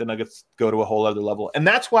just think the Nuggets go to a whole other level. And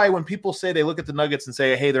that's why when people say they look at the Nuggets and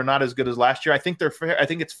say, hey, they're not as good as last year, I think they're fair. I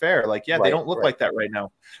think it's fair. They don't look like that right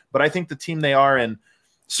now. But I think the team they are in,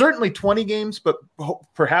 certainly 20 games, but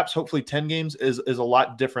perhaps hopefully 10 games is a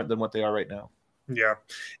lot different than what they are right now. Yeah.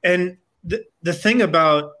 And the thing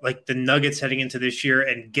about the Nuggets heading into this year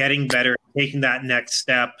and getting better, taking that next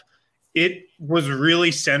step, it was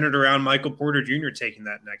really centered around Michael Porter Jr. taking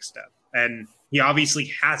that next step. And he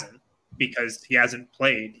obviously hasn't, because he hasn't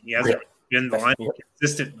played. He hasn't been in the lineup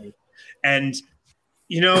consistently. And,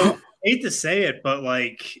 I hate to say it, but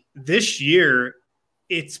this year,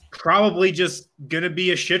 it's probably just going to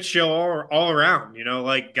be a shit show all around.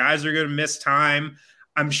 Like guys are going to miss time.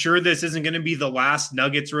 I'm sure this isn't going to be the last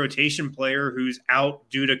Nuggets rotation player who's out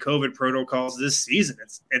due to COVID protocols this season.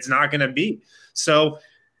 It's not going to be. So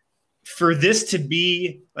for this to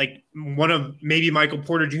be like one of maybe Michael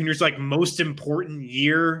Porter Jr.'s like most important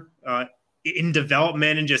year in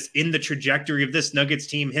development and just in the trajectory of this Nuggets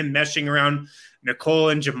team, him meshing around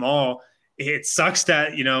Nikola and Jamal, it sucks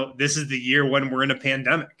that, this is the year when we're in a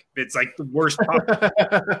pandemic. It's like the worst possible.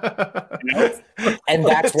 And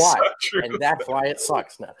that's why. And that's why it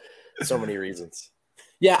sucks now. So many reasons.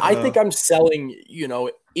 Yeah, I think I'm selling,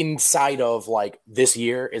 inside of like this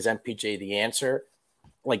year is MPJ the answer.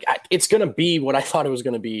 Like it's going to be what I thought it was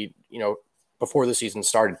going to be, before the season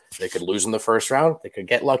started. They could lose in the first round. They could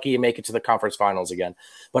get lucky and make it to the conference finals again.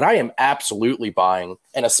 But I am absolutely buying,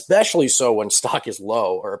 and especially so when stock is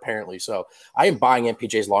low, or apparently so, I am buying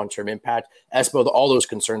MPJ's long-term impact. Espo, all those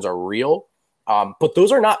concerns are real. But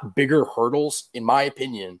those are not bigger hurdles, in my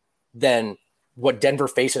opinion, than what Denver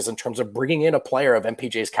faces in terms of bringing in a player of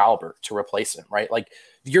MPJ's caliber to replace him, right? Like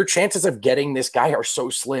your chances of getting this guy are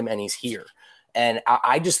so slim, and he's here. And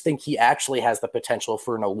I just think he actually has the potential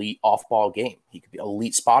for an elite off-ball game. He could be an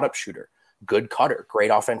elite spot-up shooter, good cutter, great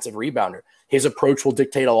offensive rebounder. His approach will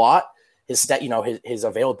dictate a lot. His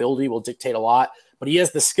availability will dictate a lot. But he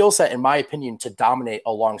has the skill set, in my opinion, to dominate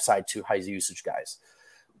alongside two high-usage guys.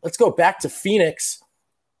 Let's go back to Phoenix.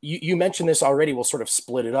 You mentioned this already. We'll sort of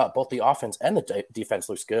split it up. Both the offense and the defense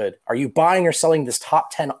looks good. Are you buying or selling this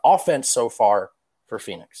top 10 offense so far for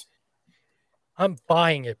Phoenix? I'm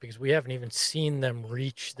buying it because we haven't even seen them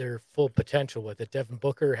reach their full potential with it. Devin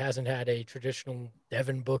Booker hasn't had a traditional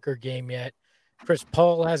Devin Booker game yet. Chris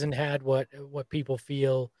Paul hasn't had what people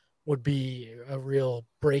feel would be a real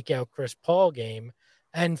breakout Chris Paul game.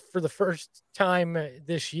 And for the first time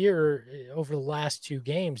this year, over the last two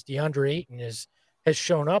games, DeAndre Ayton has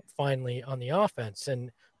shown up finally on the offense. And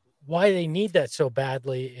why they need that so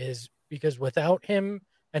badly is because without him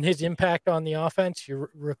and his impact on the offense, you're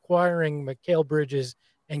requiring Mikal Bridges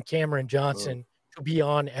and Cameron Johnson to be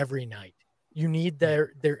on every night. You need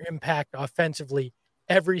their impact offensively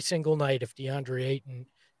every single night if DeAndre Ayton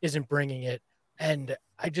isn't bringing it. And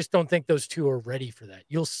I just don't think those two are ready for that.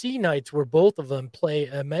 You'll see nights where both of them play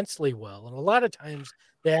immensely well. And a lot of times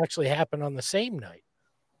they actually happen on the same night.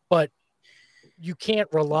 But you can't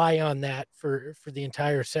rely on that for the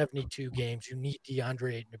entire 72 games. You need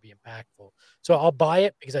DeAndre Ayton to be impactful. So I'll buy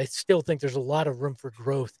it because I still think there's a lot of room for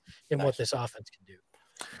growth in what this offense can do.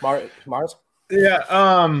 Mars? Yeah.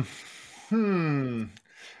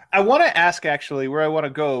 I want to ask actually where I want to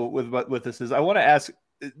go with this is I want to ask,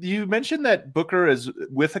 you mentioned that Booker is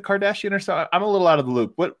with a Kardashian or something. I'm a little out of the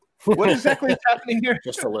loop. What exactly is happening here?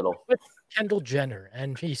 Just a little. With Kendall Jenner,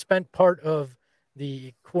 and he spent part of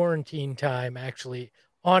the quarantine time actually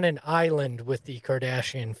on an island with the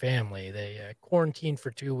Kardashian family. They quarantined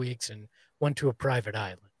for 2 weeks and went to a private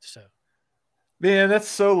island. So, man, that's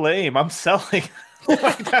so lame. I'm selling.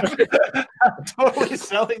 I'm totally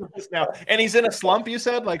selling this now. And he's in a slump, you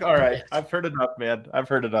said? Like, all right, I've heard enough, man. I've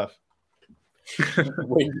heard enough.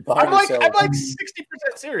 I'm like 60%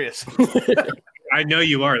 serious. I know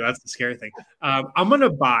you are. That's the scary thing. I'm gonna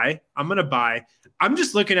buy. I'm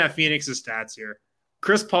just looking at Phoenix's stats here.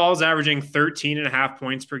 Chris Paul's averaging 13.5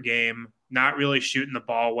 points per game, not really shooting the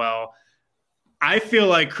ball well. I feel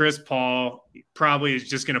like Chris Paul probably is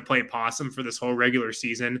just going to play possum for this whole regular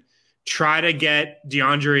season. Try to get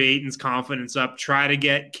DeAndre Ayton's confidence up. Try to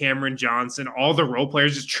get Cameron Johnson, all the role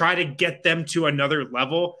players, just try to get them to another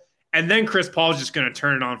level. And then Chris Paul is just going to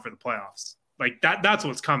turn it on for the playoffs. Like that's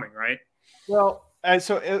what's coming, right? Well,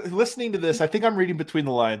 so listening to this, I think I'm reading between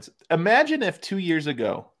the lines. Imagine if 2 years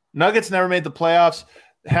ago, Nuggets never made the playoffs,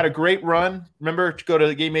 had a great run. Remember to go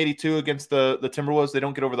to game 82 against the Timberwolves. They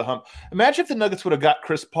don't get over the hump. Imagine if the Nuggets would have got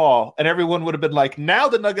Chris Paul and everyone would have been like, now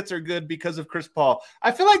the Nuggets are good because of Chris Paul.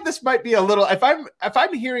 I feel like this might be a little, if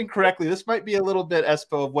I'm hearing correctly, this might be a little bit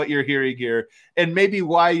Espo of what you're hearing here and maybe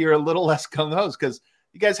why you're a little less gung-ho because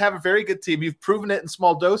you guys have a very good team. You've proven it in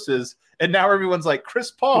small doses. And now everyone's like,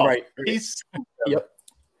 Chris Paul. Right. He's Yep.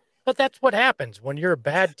 But that's what happens when you're a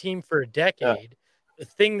bad team for a decade. The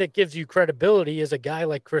thing that gives you credibility is a guy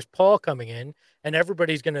like Chris Paul coming in, and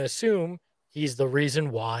everybody's going to assume he's the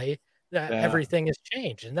reason why everything has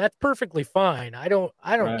changed, and that's perfectly fine. I don't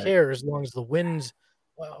care as long as the wins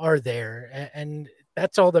are there, and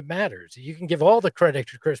that's all that matters. You can give all the credit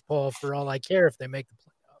to Chris Paul for all I care if they make the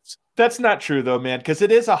playoffs. That's not true though, man, because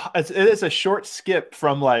it is a short skip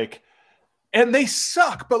from like and they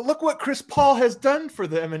suck. But look what Chris Paul has done for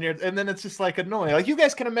them, and then it's just like annoying. Like you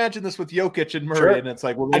guys can imagine this with Jokic and Murray, Sure. and it's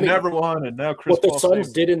like, well, they never won, and now Chris what the Paul Suns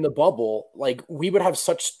saved did in the bubble, like we would have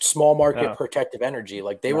such small market Yeah. protective energy.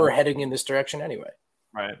 Like they were heading in this direction anyway.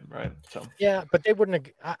 Right. So Yeah, but they wouldn't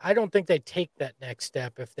have. I don't think they'd take that next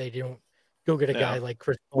step if they don't go get a guy like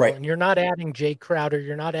Chris Paul. Right. And you're not adding Jay Crowder.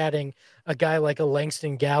 You're not adding a guy like a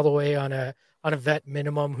Langston Galloway on a vet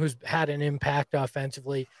minimum who's had an impact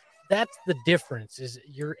offensively. That's the difference. Is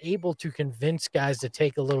you're able to convince guys to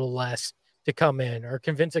take a little less to come in, or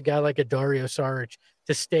convince a guy like a Dario Saric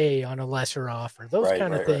to stay on a lesser offer. Those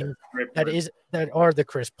kind of things that are the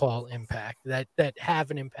Chris Paul impact that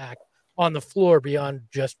have an impact on the floor beyond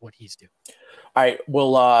just what he's doing. All right,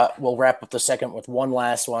 we'll wrap up the second with one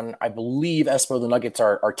last one. I believe Espo, the Nuggets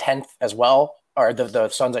are 10th as well, or the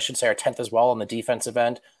Suns, I should say, are 10th as well on the defensive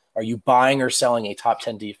end. Are you buying or selling a top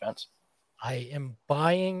 10 defense? I am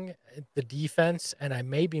buying the defense, and I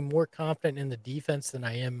may be more confident in the defense than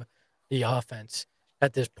I am the offense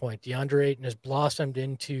at this point. DeAndre Ayton has blossomed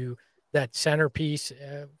into that centerpiece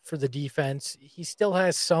for the defense. He still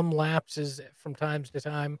has some lapses from time to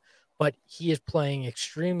time, but he is playing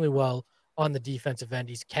extremely well on the defensive end.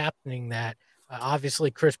 He's captaining that. Obviously,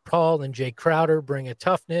 Chris Paul and Jay Crowder bring a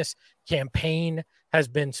toughness. Campaign has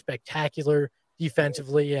been spectacular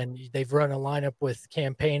defensively, and they've run a lineup with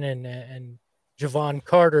Campaign and Javon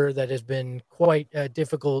Carter that has been quite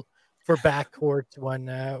difficult for backcourt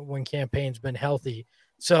when Campaign's been healthy.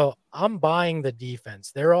 So I'm buying the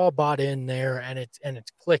defense. They're all bought in there, and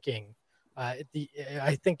it's clicking. I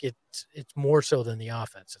think it's more so than the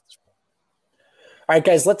offense at this point. All right,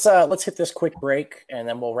 guys, let's hit this quick break, and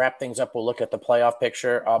then we'll wrap things up. We'll look at the playoff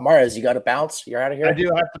picture. Mares, you got to bounce? You're out of here? I do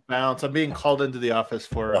have to bounce. I'm being called into the office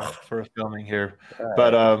for filming here.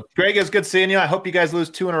 But Greg, it's good seeing you. I hope you guys lose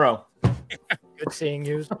 2 in a row. Good seeing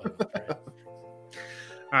you.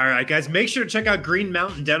 All right, guys, make sure to check out Green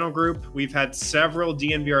Mountain Dental Group. We've had several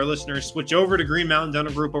DNVR listeners switch over to Green Mountain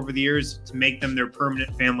Dental Group over the years to make them their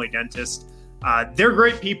permanent family dentist. They're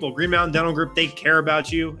great people. Green Mountain Dental Group, they care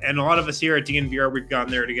about you. And a lot of us here at DNVR, we've gone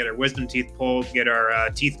there to get our wisdom teeth pulled, get our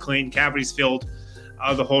teeth cleaned, cavities filled,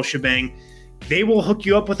 the whole shebang. They will hook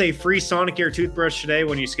you up with a free Sonicare toothbrush today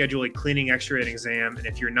when you schedule a cleaning, x-ray, and exam. And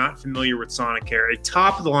if you're not familiar with Sonicare, a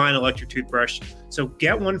top-of-the-line electric toothbrush. So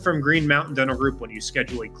get one from Green Mountain Dental Group when you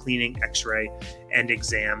schedule a cleaning, x-ray, and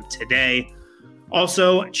exam today.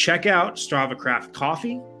 Also, check out Strava Craft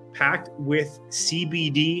Coffee, packed with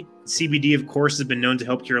CBD. CBD, of course, has been known to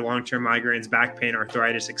help cure long-term migraines, back pain,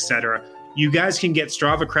 arthritis, etc. You guys can get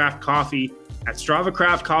Strava Craft Coffee at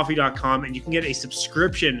StravaCraftCoffee.com, and you can get a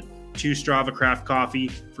subscription to Strava Craft Coffee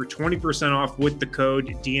for 20% off with the code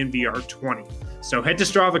DNVR20. So head to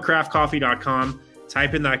StravaCraftCoffee.com,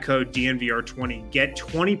 type in that code DNVR20, get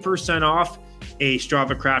 20% off a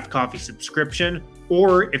Strava Craft Coffee subscription,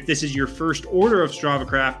 or if this is your first order of Strava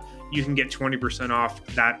Craft, you can get 20% off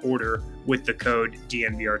that order with the code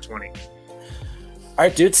DNVR20. All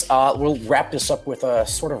right, dudes, we'll wrap this up with a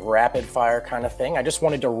sort of rapid fire kind of thing. I just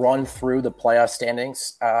wanted to run through the playoff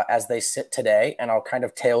standings as they sit today, and I'll kind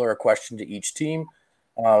of tailor a question to each team,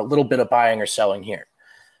 a little bit of buying or selling here.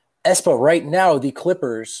 Espo, right now, the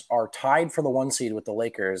Clippers are tied for the 1 seed with the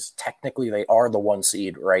Lakers. Technically, they are the 1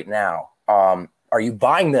 seed right now. Are you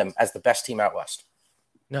buying them as the best team out west?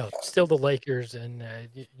 No, still the Lakers, and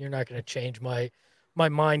you're not going to change my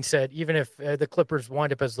mindset. Even if the Clippers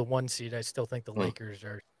wind up as the 1 seed, I still think the Lakers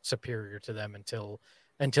are superior to them until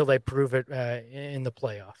they prove it in the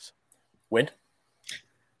playoffs. Wind?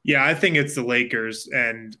 Yeah, I think it's the Lakers.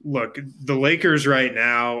 And look, the Lakers right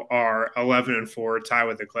now are 11-4, tied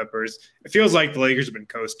with the Clippers. It feels like the Lakers have been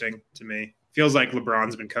coasting to me. Feels like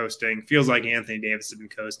LeBron's been coasting. Feels like Anthony Davis has been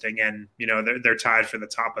coasting. And, you know, they're tied for the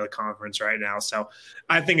top of the conference right now. So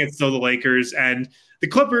I think it's still the Lakers. And the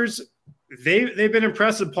Clippers, they've been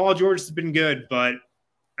impressive. Paul George has been good. But,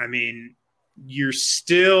 I mean, you're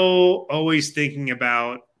still always thinking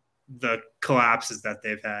about the collapses that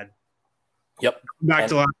they've had. Yep. Back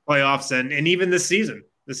to last playoffs and even this season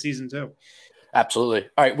too. Absolutely.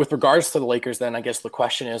 All right. With regards to the Lakers, then I guess the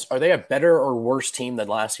question is, are they a better or worse team than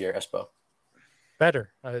last year, Espo?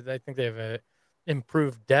 Better. I think they have a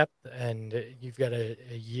improved depth, and you've got a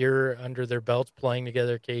year under their belts playing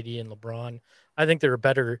together, KD and LeBron. I think they're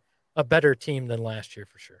a better team than last year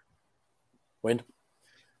for sure. Wind?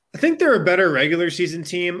 I think they're a better regular season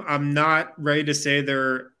team. I'm not ready to say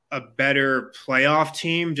they're a better playoff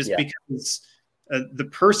team just because the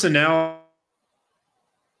personnel.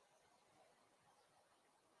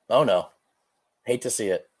 Oh no. Hate to see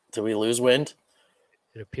it. Did we lose Wind?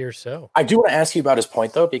 It appears so. I do want to ask you about his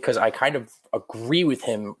point, though, because I kind of agree with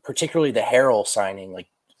him, particularly the Harrell signing. Like,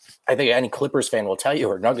 I think any Clippers fan will tell you,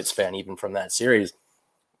 or Nuggets fan, even from that series,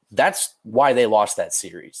 that's why they lost that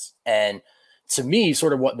series. And to me,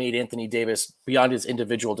 sort of what made Anthony Davis, beyond his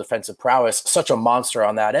individual defensive prowess, such a monster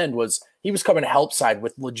on that end was he was coming help side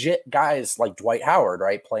with legit guys like Dwight Howard,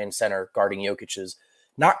 right, playing center, guarding Jokic's.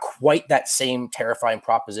 Not quite that same terrifying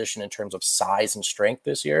proposition in terms of size and strength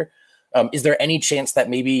this year. Is there any chance that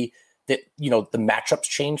maybe that, the matchups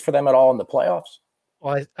change for them at all in the playoffs?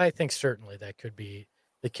 Well, I think certainly that could be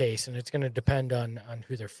the case, and it's going to depend on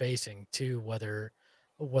who they're facing too, whether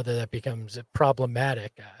that becomes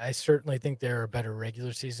problematic. I certainly think they're a better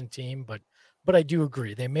regular season team, but I do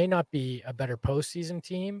agree they may not be a better postseason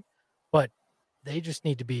team, but they just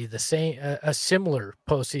need to be the same, a similar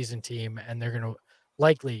postseason team, and they're going to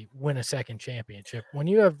likely win a second championship. When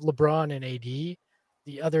you have LeBron and AD,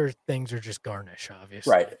 the other things are just garnish,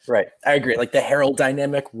 obviously. Right. I agree. Like the Harrell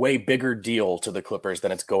dynamic, way bigger deal to the Clippers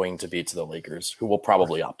than it's going to be to the Lakers, who will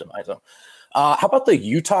probably optimize them. How about the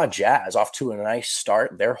Utah Jazz? Off to a nice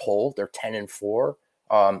start. They're 10-4.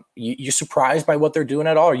 You surprised by what they're doing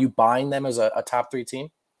at all? Are you buying them as a top 3 team?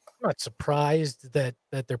 I'm not surprised that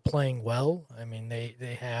they're playing well. I mean,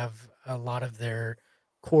 they have a lot of their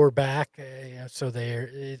core back, so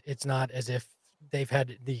it's not as if they've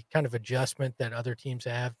had the kind of adjustment that other teams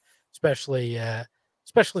have, especially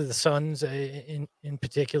the Suns in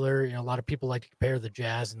particular. A lot of people like to compare the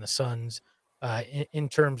Jazz and the Suns in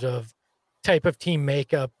terms of type of team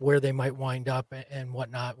makeup, where they might wind up and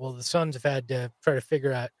whatnot. Well, the Suns have had to try to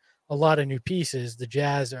figure out a lot of new pieces. The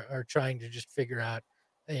Jazz are trying to just figure out,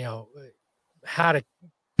 how to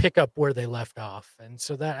pick up where they left off. And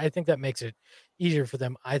so that, I think that makes it easier for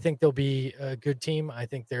them. I think they'll be a good team. I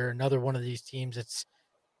think they're another one of these teams that's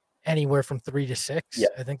anywhere from 3 to 6. Yeah.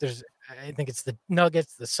 I think it's the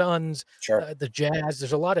Nuggets, the Suns, Sure. The Jazz.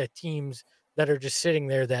 There's a lot of teams that are just sitting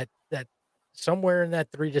there that somewhere in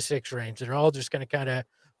that 3 to 6 range. They're all just going to kind of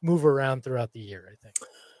move around throughout the year, I think.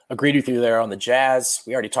 Agreed with you there on the Jazz.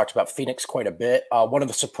 We already talked about Phoenix quite a bit. One of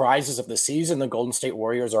the surprises of the season, the Golden State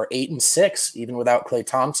Warriors are 8-6, even without Klay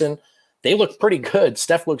Thompson. They look pretty good.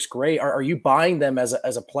 Steph looks great. Are you buying them as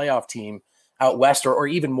a playoff team out west, or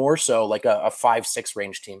even more so like a 5-6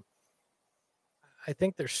 range team? I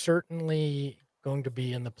think they're certainly going to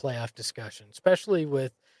be in the playoff discussion, especially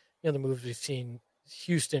with the moves we've seen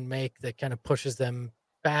Houston make that kind of pushes them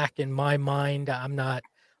back. In my mind, I'm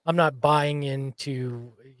not buying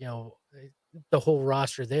into the whole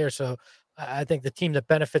roster there. So I think the team that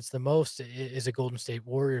benefits the most is a Golden State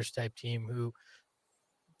Warriors type team, who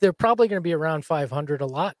they're probably going to be around 500 a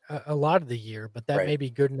lot of the year, but that may be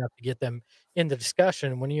good enough to get them in the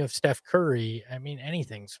discussion. When you have Steph Curry, I mean,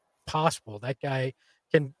 anything's possible. That guy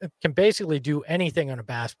can basically do anything on a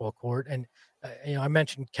basketball court. And I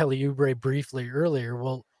mentioned Kelly Oubre briefly earlier.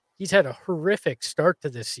 Well, he's had a horrific start to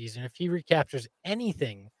this season. If he recaptures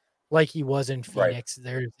anything like he was in Phoenix,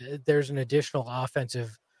 there's an additional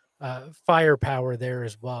offensive firepower there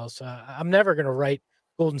as well. So I'm never going to write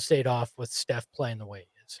Golden State off with Steph playing the way he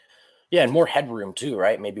is. Yeah, and more headroom too,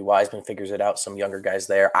 right? Maybe Wiseman figures it out, some younger guys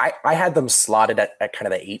there. I had them slotted at kind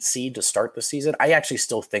of the 8 seed to start the season. I actually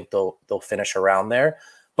still think they'll finish around there,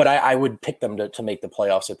 but I would pick them to make the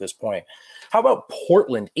playoffs at this point. How about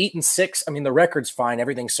Portland, 8-6? I mean, the record's fine.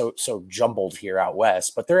 Everything's so jumbled here out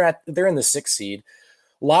west, but they're in the 6th seed.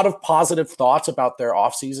 A lot of positive thoughts about their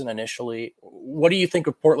offseason initially. What do you think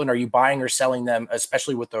of Portland? Are you buying or selling them,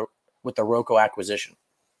 especially with the Rocco acquisition?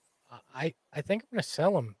 I think I'm going to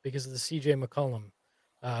sell him because of the CJ McCollum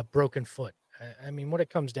broken foot. I mean, what it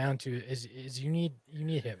comes down to is you need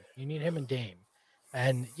him. You need him and Dame.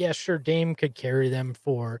 And yeah, sure, Dame could carry them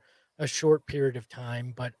for a short period of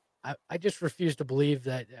time, but I just refuse to believe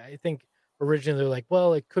that. I think originally they're like,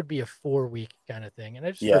 well, it could be a 4-week kind of thing. And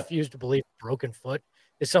I just refuse to believe broken foot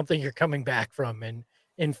is something you're coming back from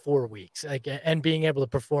in 4 weeks, and being able to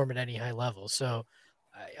perform at any high level. So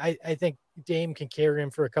I think Dame can carry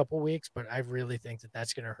him for a couple weeks, but I really think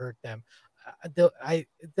that's going to hurt them.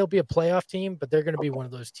 They'll be a playoff team, but they're going to be one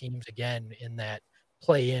of those teams again in that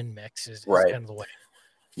play-in mix is kind of the way.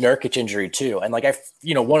 Nurkic injury too. And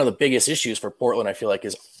one of the biggest issues for Portland, I feel like,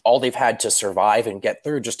 is all they've had to survive and get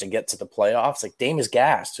through just to get to the playoffs. Like Dame is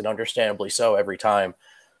gassed, and understandably so, every time.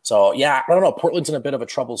 So yeah, I don't know. Portland's in a bit of a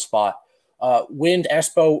trouble spot. Wind,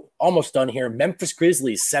 Espo, almost done here. Memphis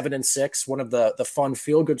Grizzlies, 7-6, one of the fun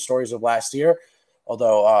feel-good stories of last year.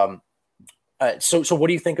 Although, so what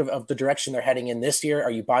do you think of the direction they're heading in this year? Are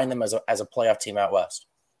you buying them as a playoff team out west?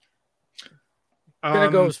 I'm going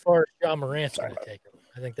to go as far as John Morant's going to take them.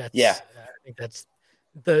 I think that's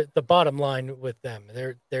the bottom line with them,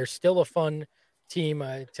 they're still a fun team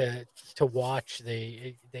to watch.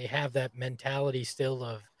 They have that mentality still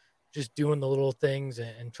of just doing the little things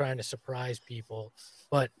and trying to surprise people.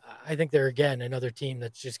 But I think they're, again, another team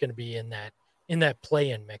that's just going to be in that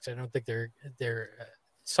play-in mix. I don't think they're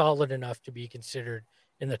solid enough to be considered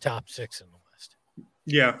in the top 6 in the West.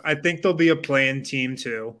 Yeah, I think they'll be a play-in team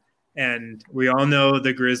too. And we all know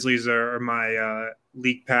the Grizzlies are my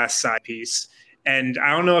League Pass side piece. And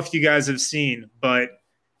I don't know if you guys have seen, but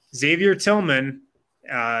Xavier Tillman,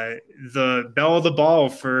 the belle of the ball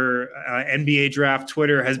for NBA Draft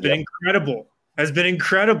Twitter, has been incredible. Has been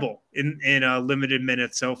incredible in limited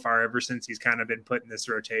minutes so far, ever since he's kind of been put in this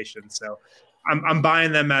rotation. So I'm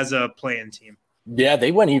buying them as a play-in team. Yeah,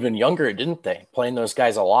 they went even younger, didn't they? Playing those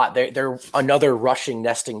guys a lot. They're another rushing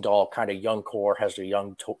nesting doll kind of young core, has a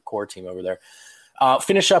young core team over there.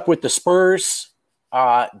 Finish up with the Spurs.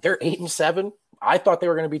 They're 8-7. I thought they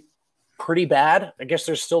were going to be pretty bad. I guess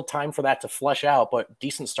there's still time for that to flesh out, but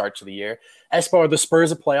decent start to the year. Espo, are the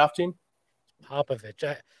Spurs a playoff team?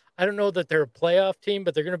 Popovich. I don't know that they're a playoff team,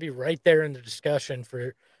 but they're going to be right there in the discussion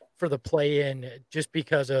for the play-in, just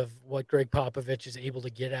because of what Greg Popovich is able to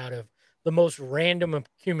get out of the most random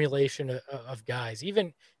accumulation of guys.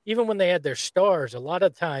 Even when they had their stars, a lot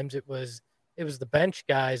of times it was the bench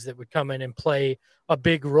guys that would come in and play a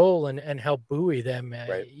big role and help buoy them,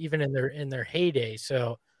 right, even in their heyday.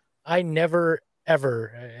 So I never, ever,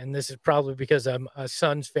 and this is probably because I'm a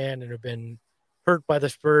Suns fan and have been hurt by the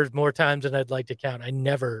Spurs more times than I'd like to count, I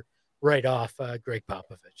never write off Greg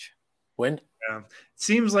Popovich. When? Yeah.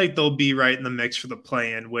 Seems like they'll be right in the mix for the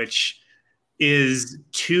play-in, which is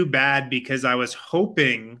too bad, because I was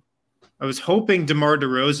hoping DeMar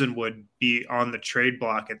DeRozan would be on the trade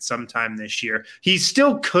block at some time this year. He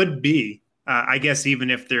still could be, I guess,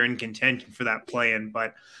 even if they're in contention for that play-in.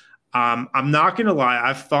 But I'm not going to lie.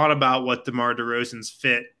 I've thought about what DeMar DeRozan's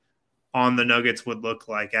fit on the Nuggets would look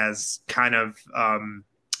like as kind of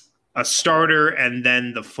a starter and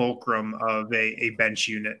then the fulcrum of a bench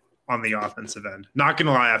unit on the offensive end. Not going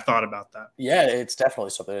to lie, I've thought about that. Yeah, it's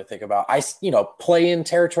definitely something to think about. Play-in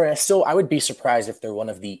territory, I would be surprised if they're one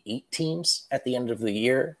of the 8 teams at the end of the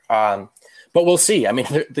year. But we'll see. I mean,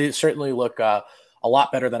 they certainly look a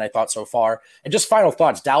lot better than I thought so far. And just final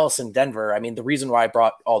thoughts, Dallas and Denver. I mean, the reason why I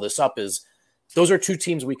brought all this up is those are 2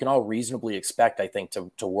 teams we can all reasonably expect, I think,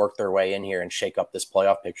 to work their way in here and shake up this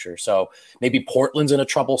playoff picture. So maybe Portland's in a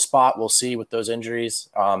trouble spot. We'll see with those injuries.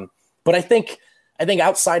 But I think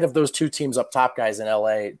outside of those 2 teams up top, guys, in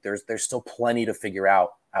LA, there's still plenty to figure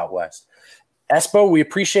out west. Espo, we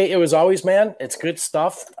appreciate you as always, man. It's good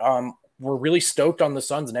stuff. We're really stoked on the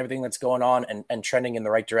Suns and everything that's going on and trending in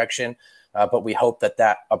the right direction. But we hope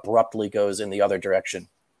that abruptly goes in the other direction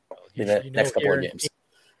in the next couple of games.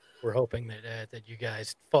 We're hoping that you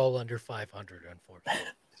guys fall under 500,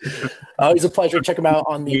 unfortunately. It's a pleasure. Check them out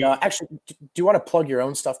on the actually, do you want to plug your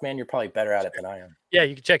own stuff, man? You're probably better at it than I am. Yeah,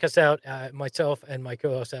 you can check us out, myself and my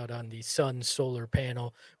co-host, out on the Sun Solar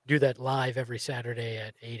Panel. We do that live every Saturday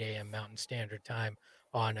at 8 a.m. Mountain Standard Time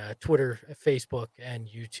on Twitter, Facebook, and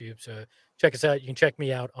YouTube. So check us out. You can check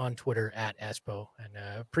me out on Twitter at Espo, and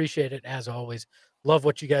appreciate it as always. Love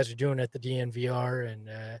what you guys are doing at the DNVR,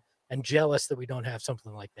 and jealous that we don't have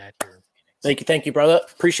something like that here in Phoenix. Thank you, brother.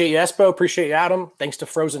 Appreciate you, Espo. Appreciate you, Adam. Thanks to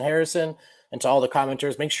Frozen Harrison and to all the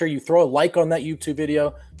commenters. Make sure you throw a like on that YouTube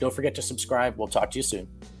video. Don't forget to subscribe. We'll talk to you soon.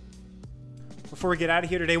 Before we get out of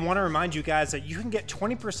here today, I want to remind you guys that you can get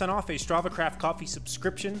 20% off a Strava Craft Coffee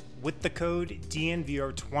subscription with the code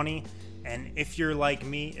DNVR20. And if you're like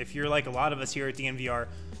me, if you're like a lot of us here at DNVR,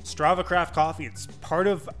 Strava Craft Coffee, it's part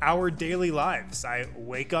of our daily lives. I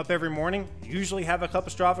wake up every morning, usually have a cup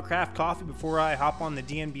of Strava Craft Coffee before I hop on the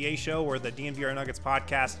DNBA show or the DNVR Nuggets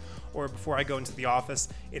podcast, or before I go into the office.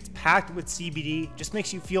 It's packed with CBD, just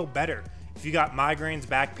makes you feel better. If you got migraines,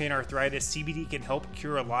 back pain, arthritis, CBD can help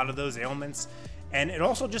cure a lot of those ailments. And it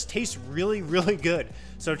also just tastes really, really good.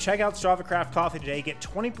 So check out Strava Craft Coffee today. Get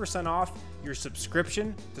 20% off your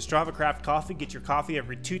subscription to Strava Craft Coffee. Get your coffee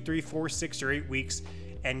every 2, 3, 4, 6, or 8 weeks.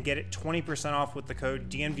 And get it 20% off with the code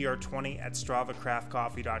DNVR20 at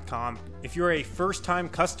StravaCraftCoffee.com. If you're a first-time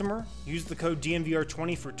customer, use the code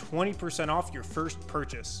DNVR20 for 20% off your first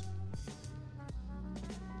purchase.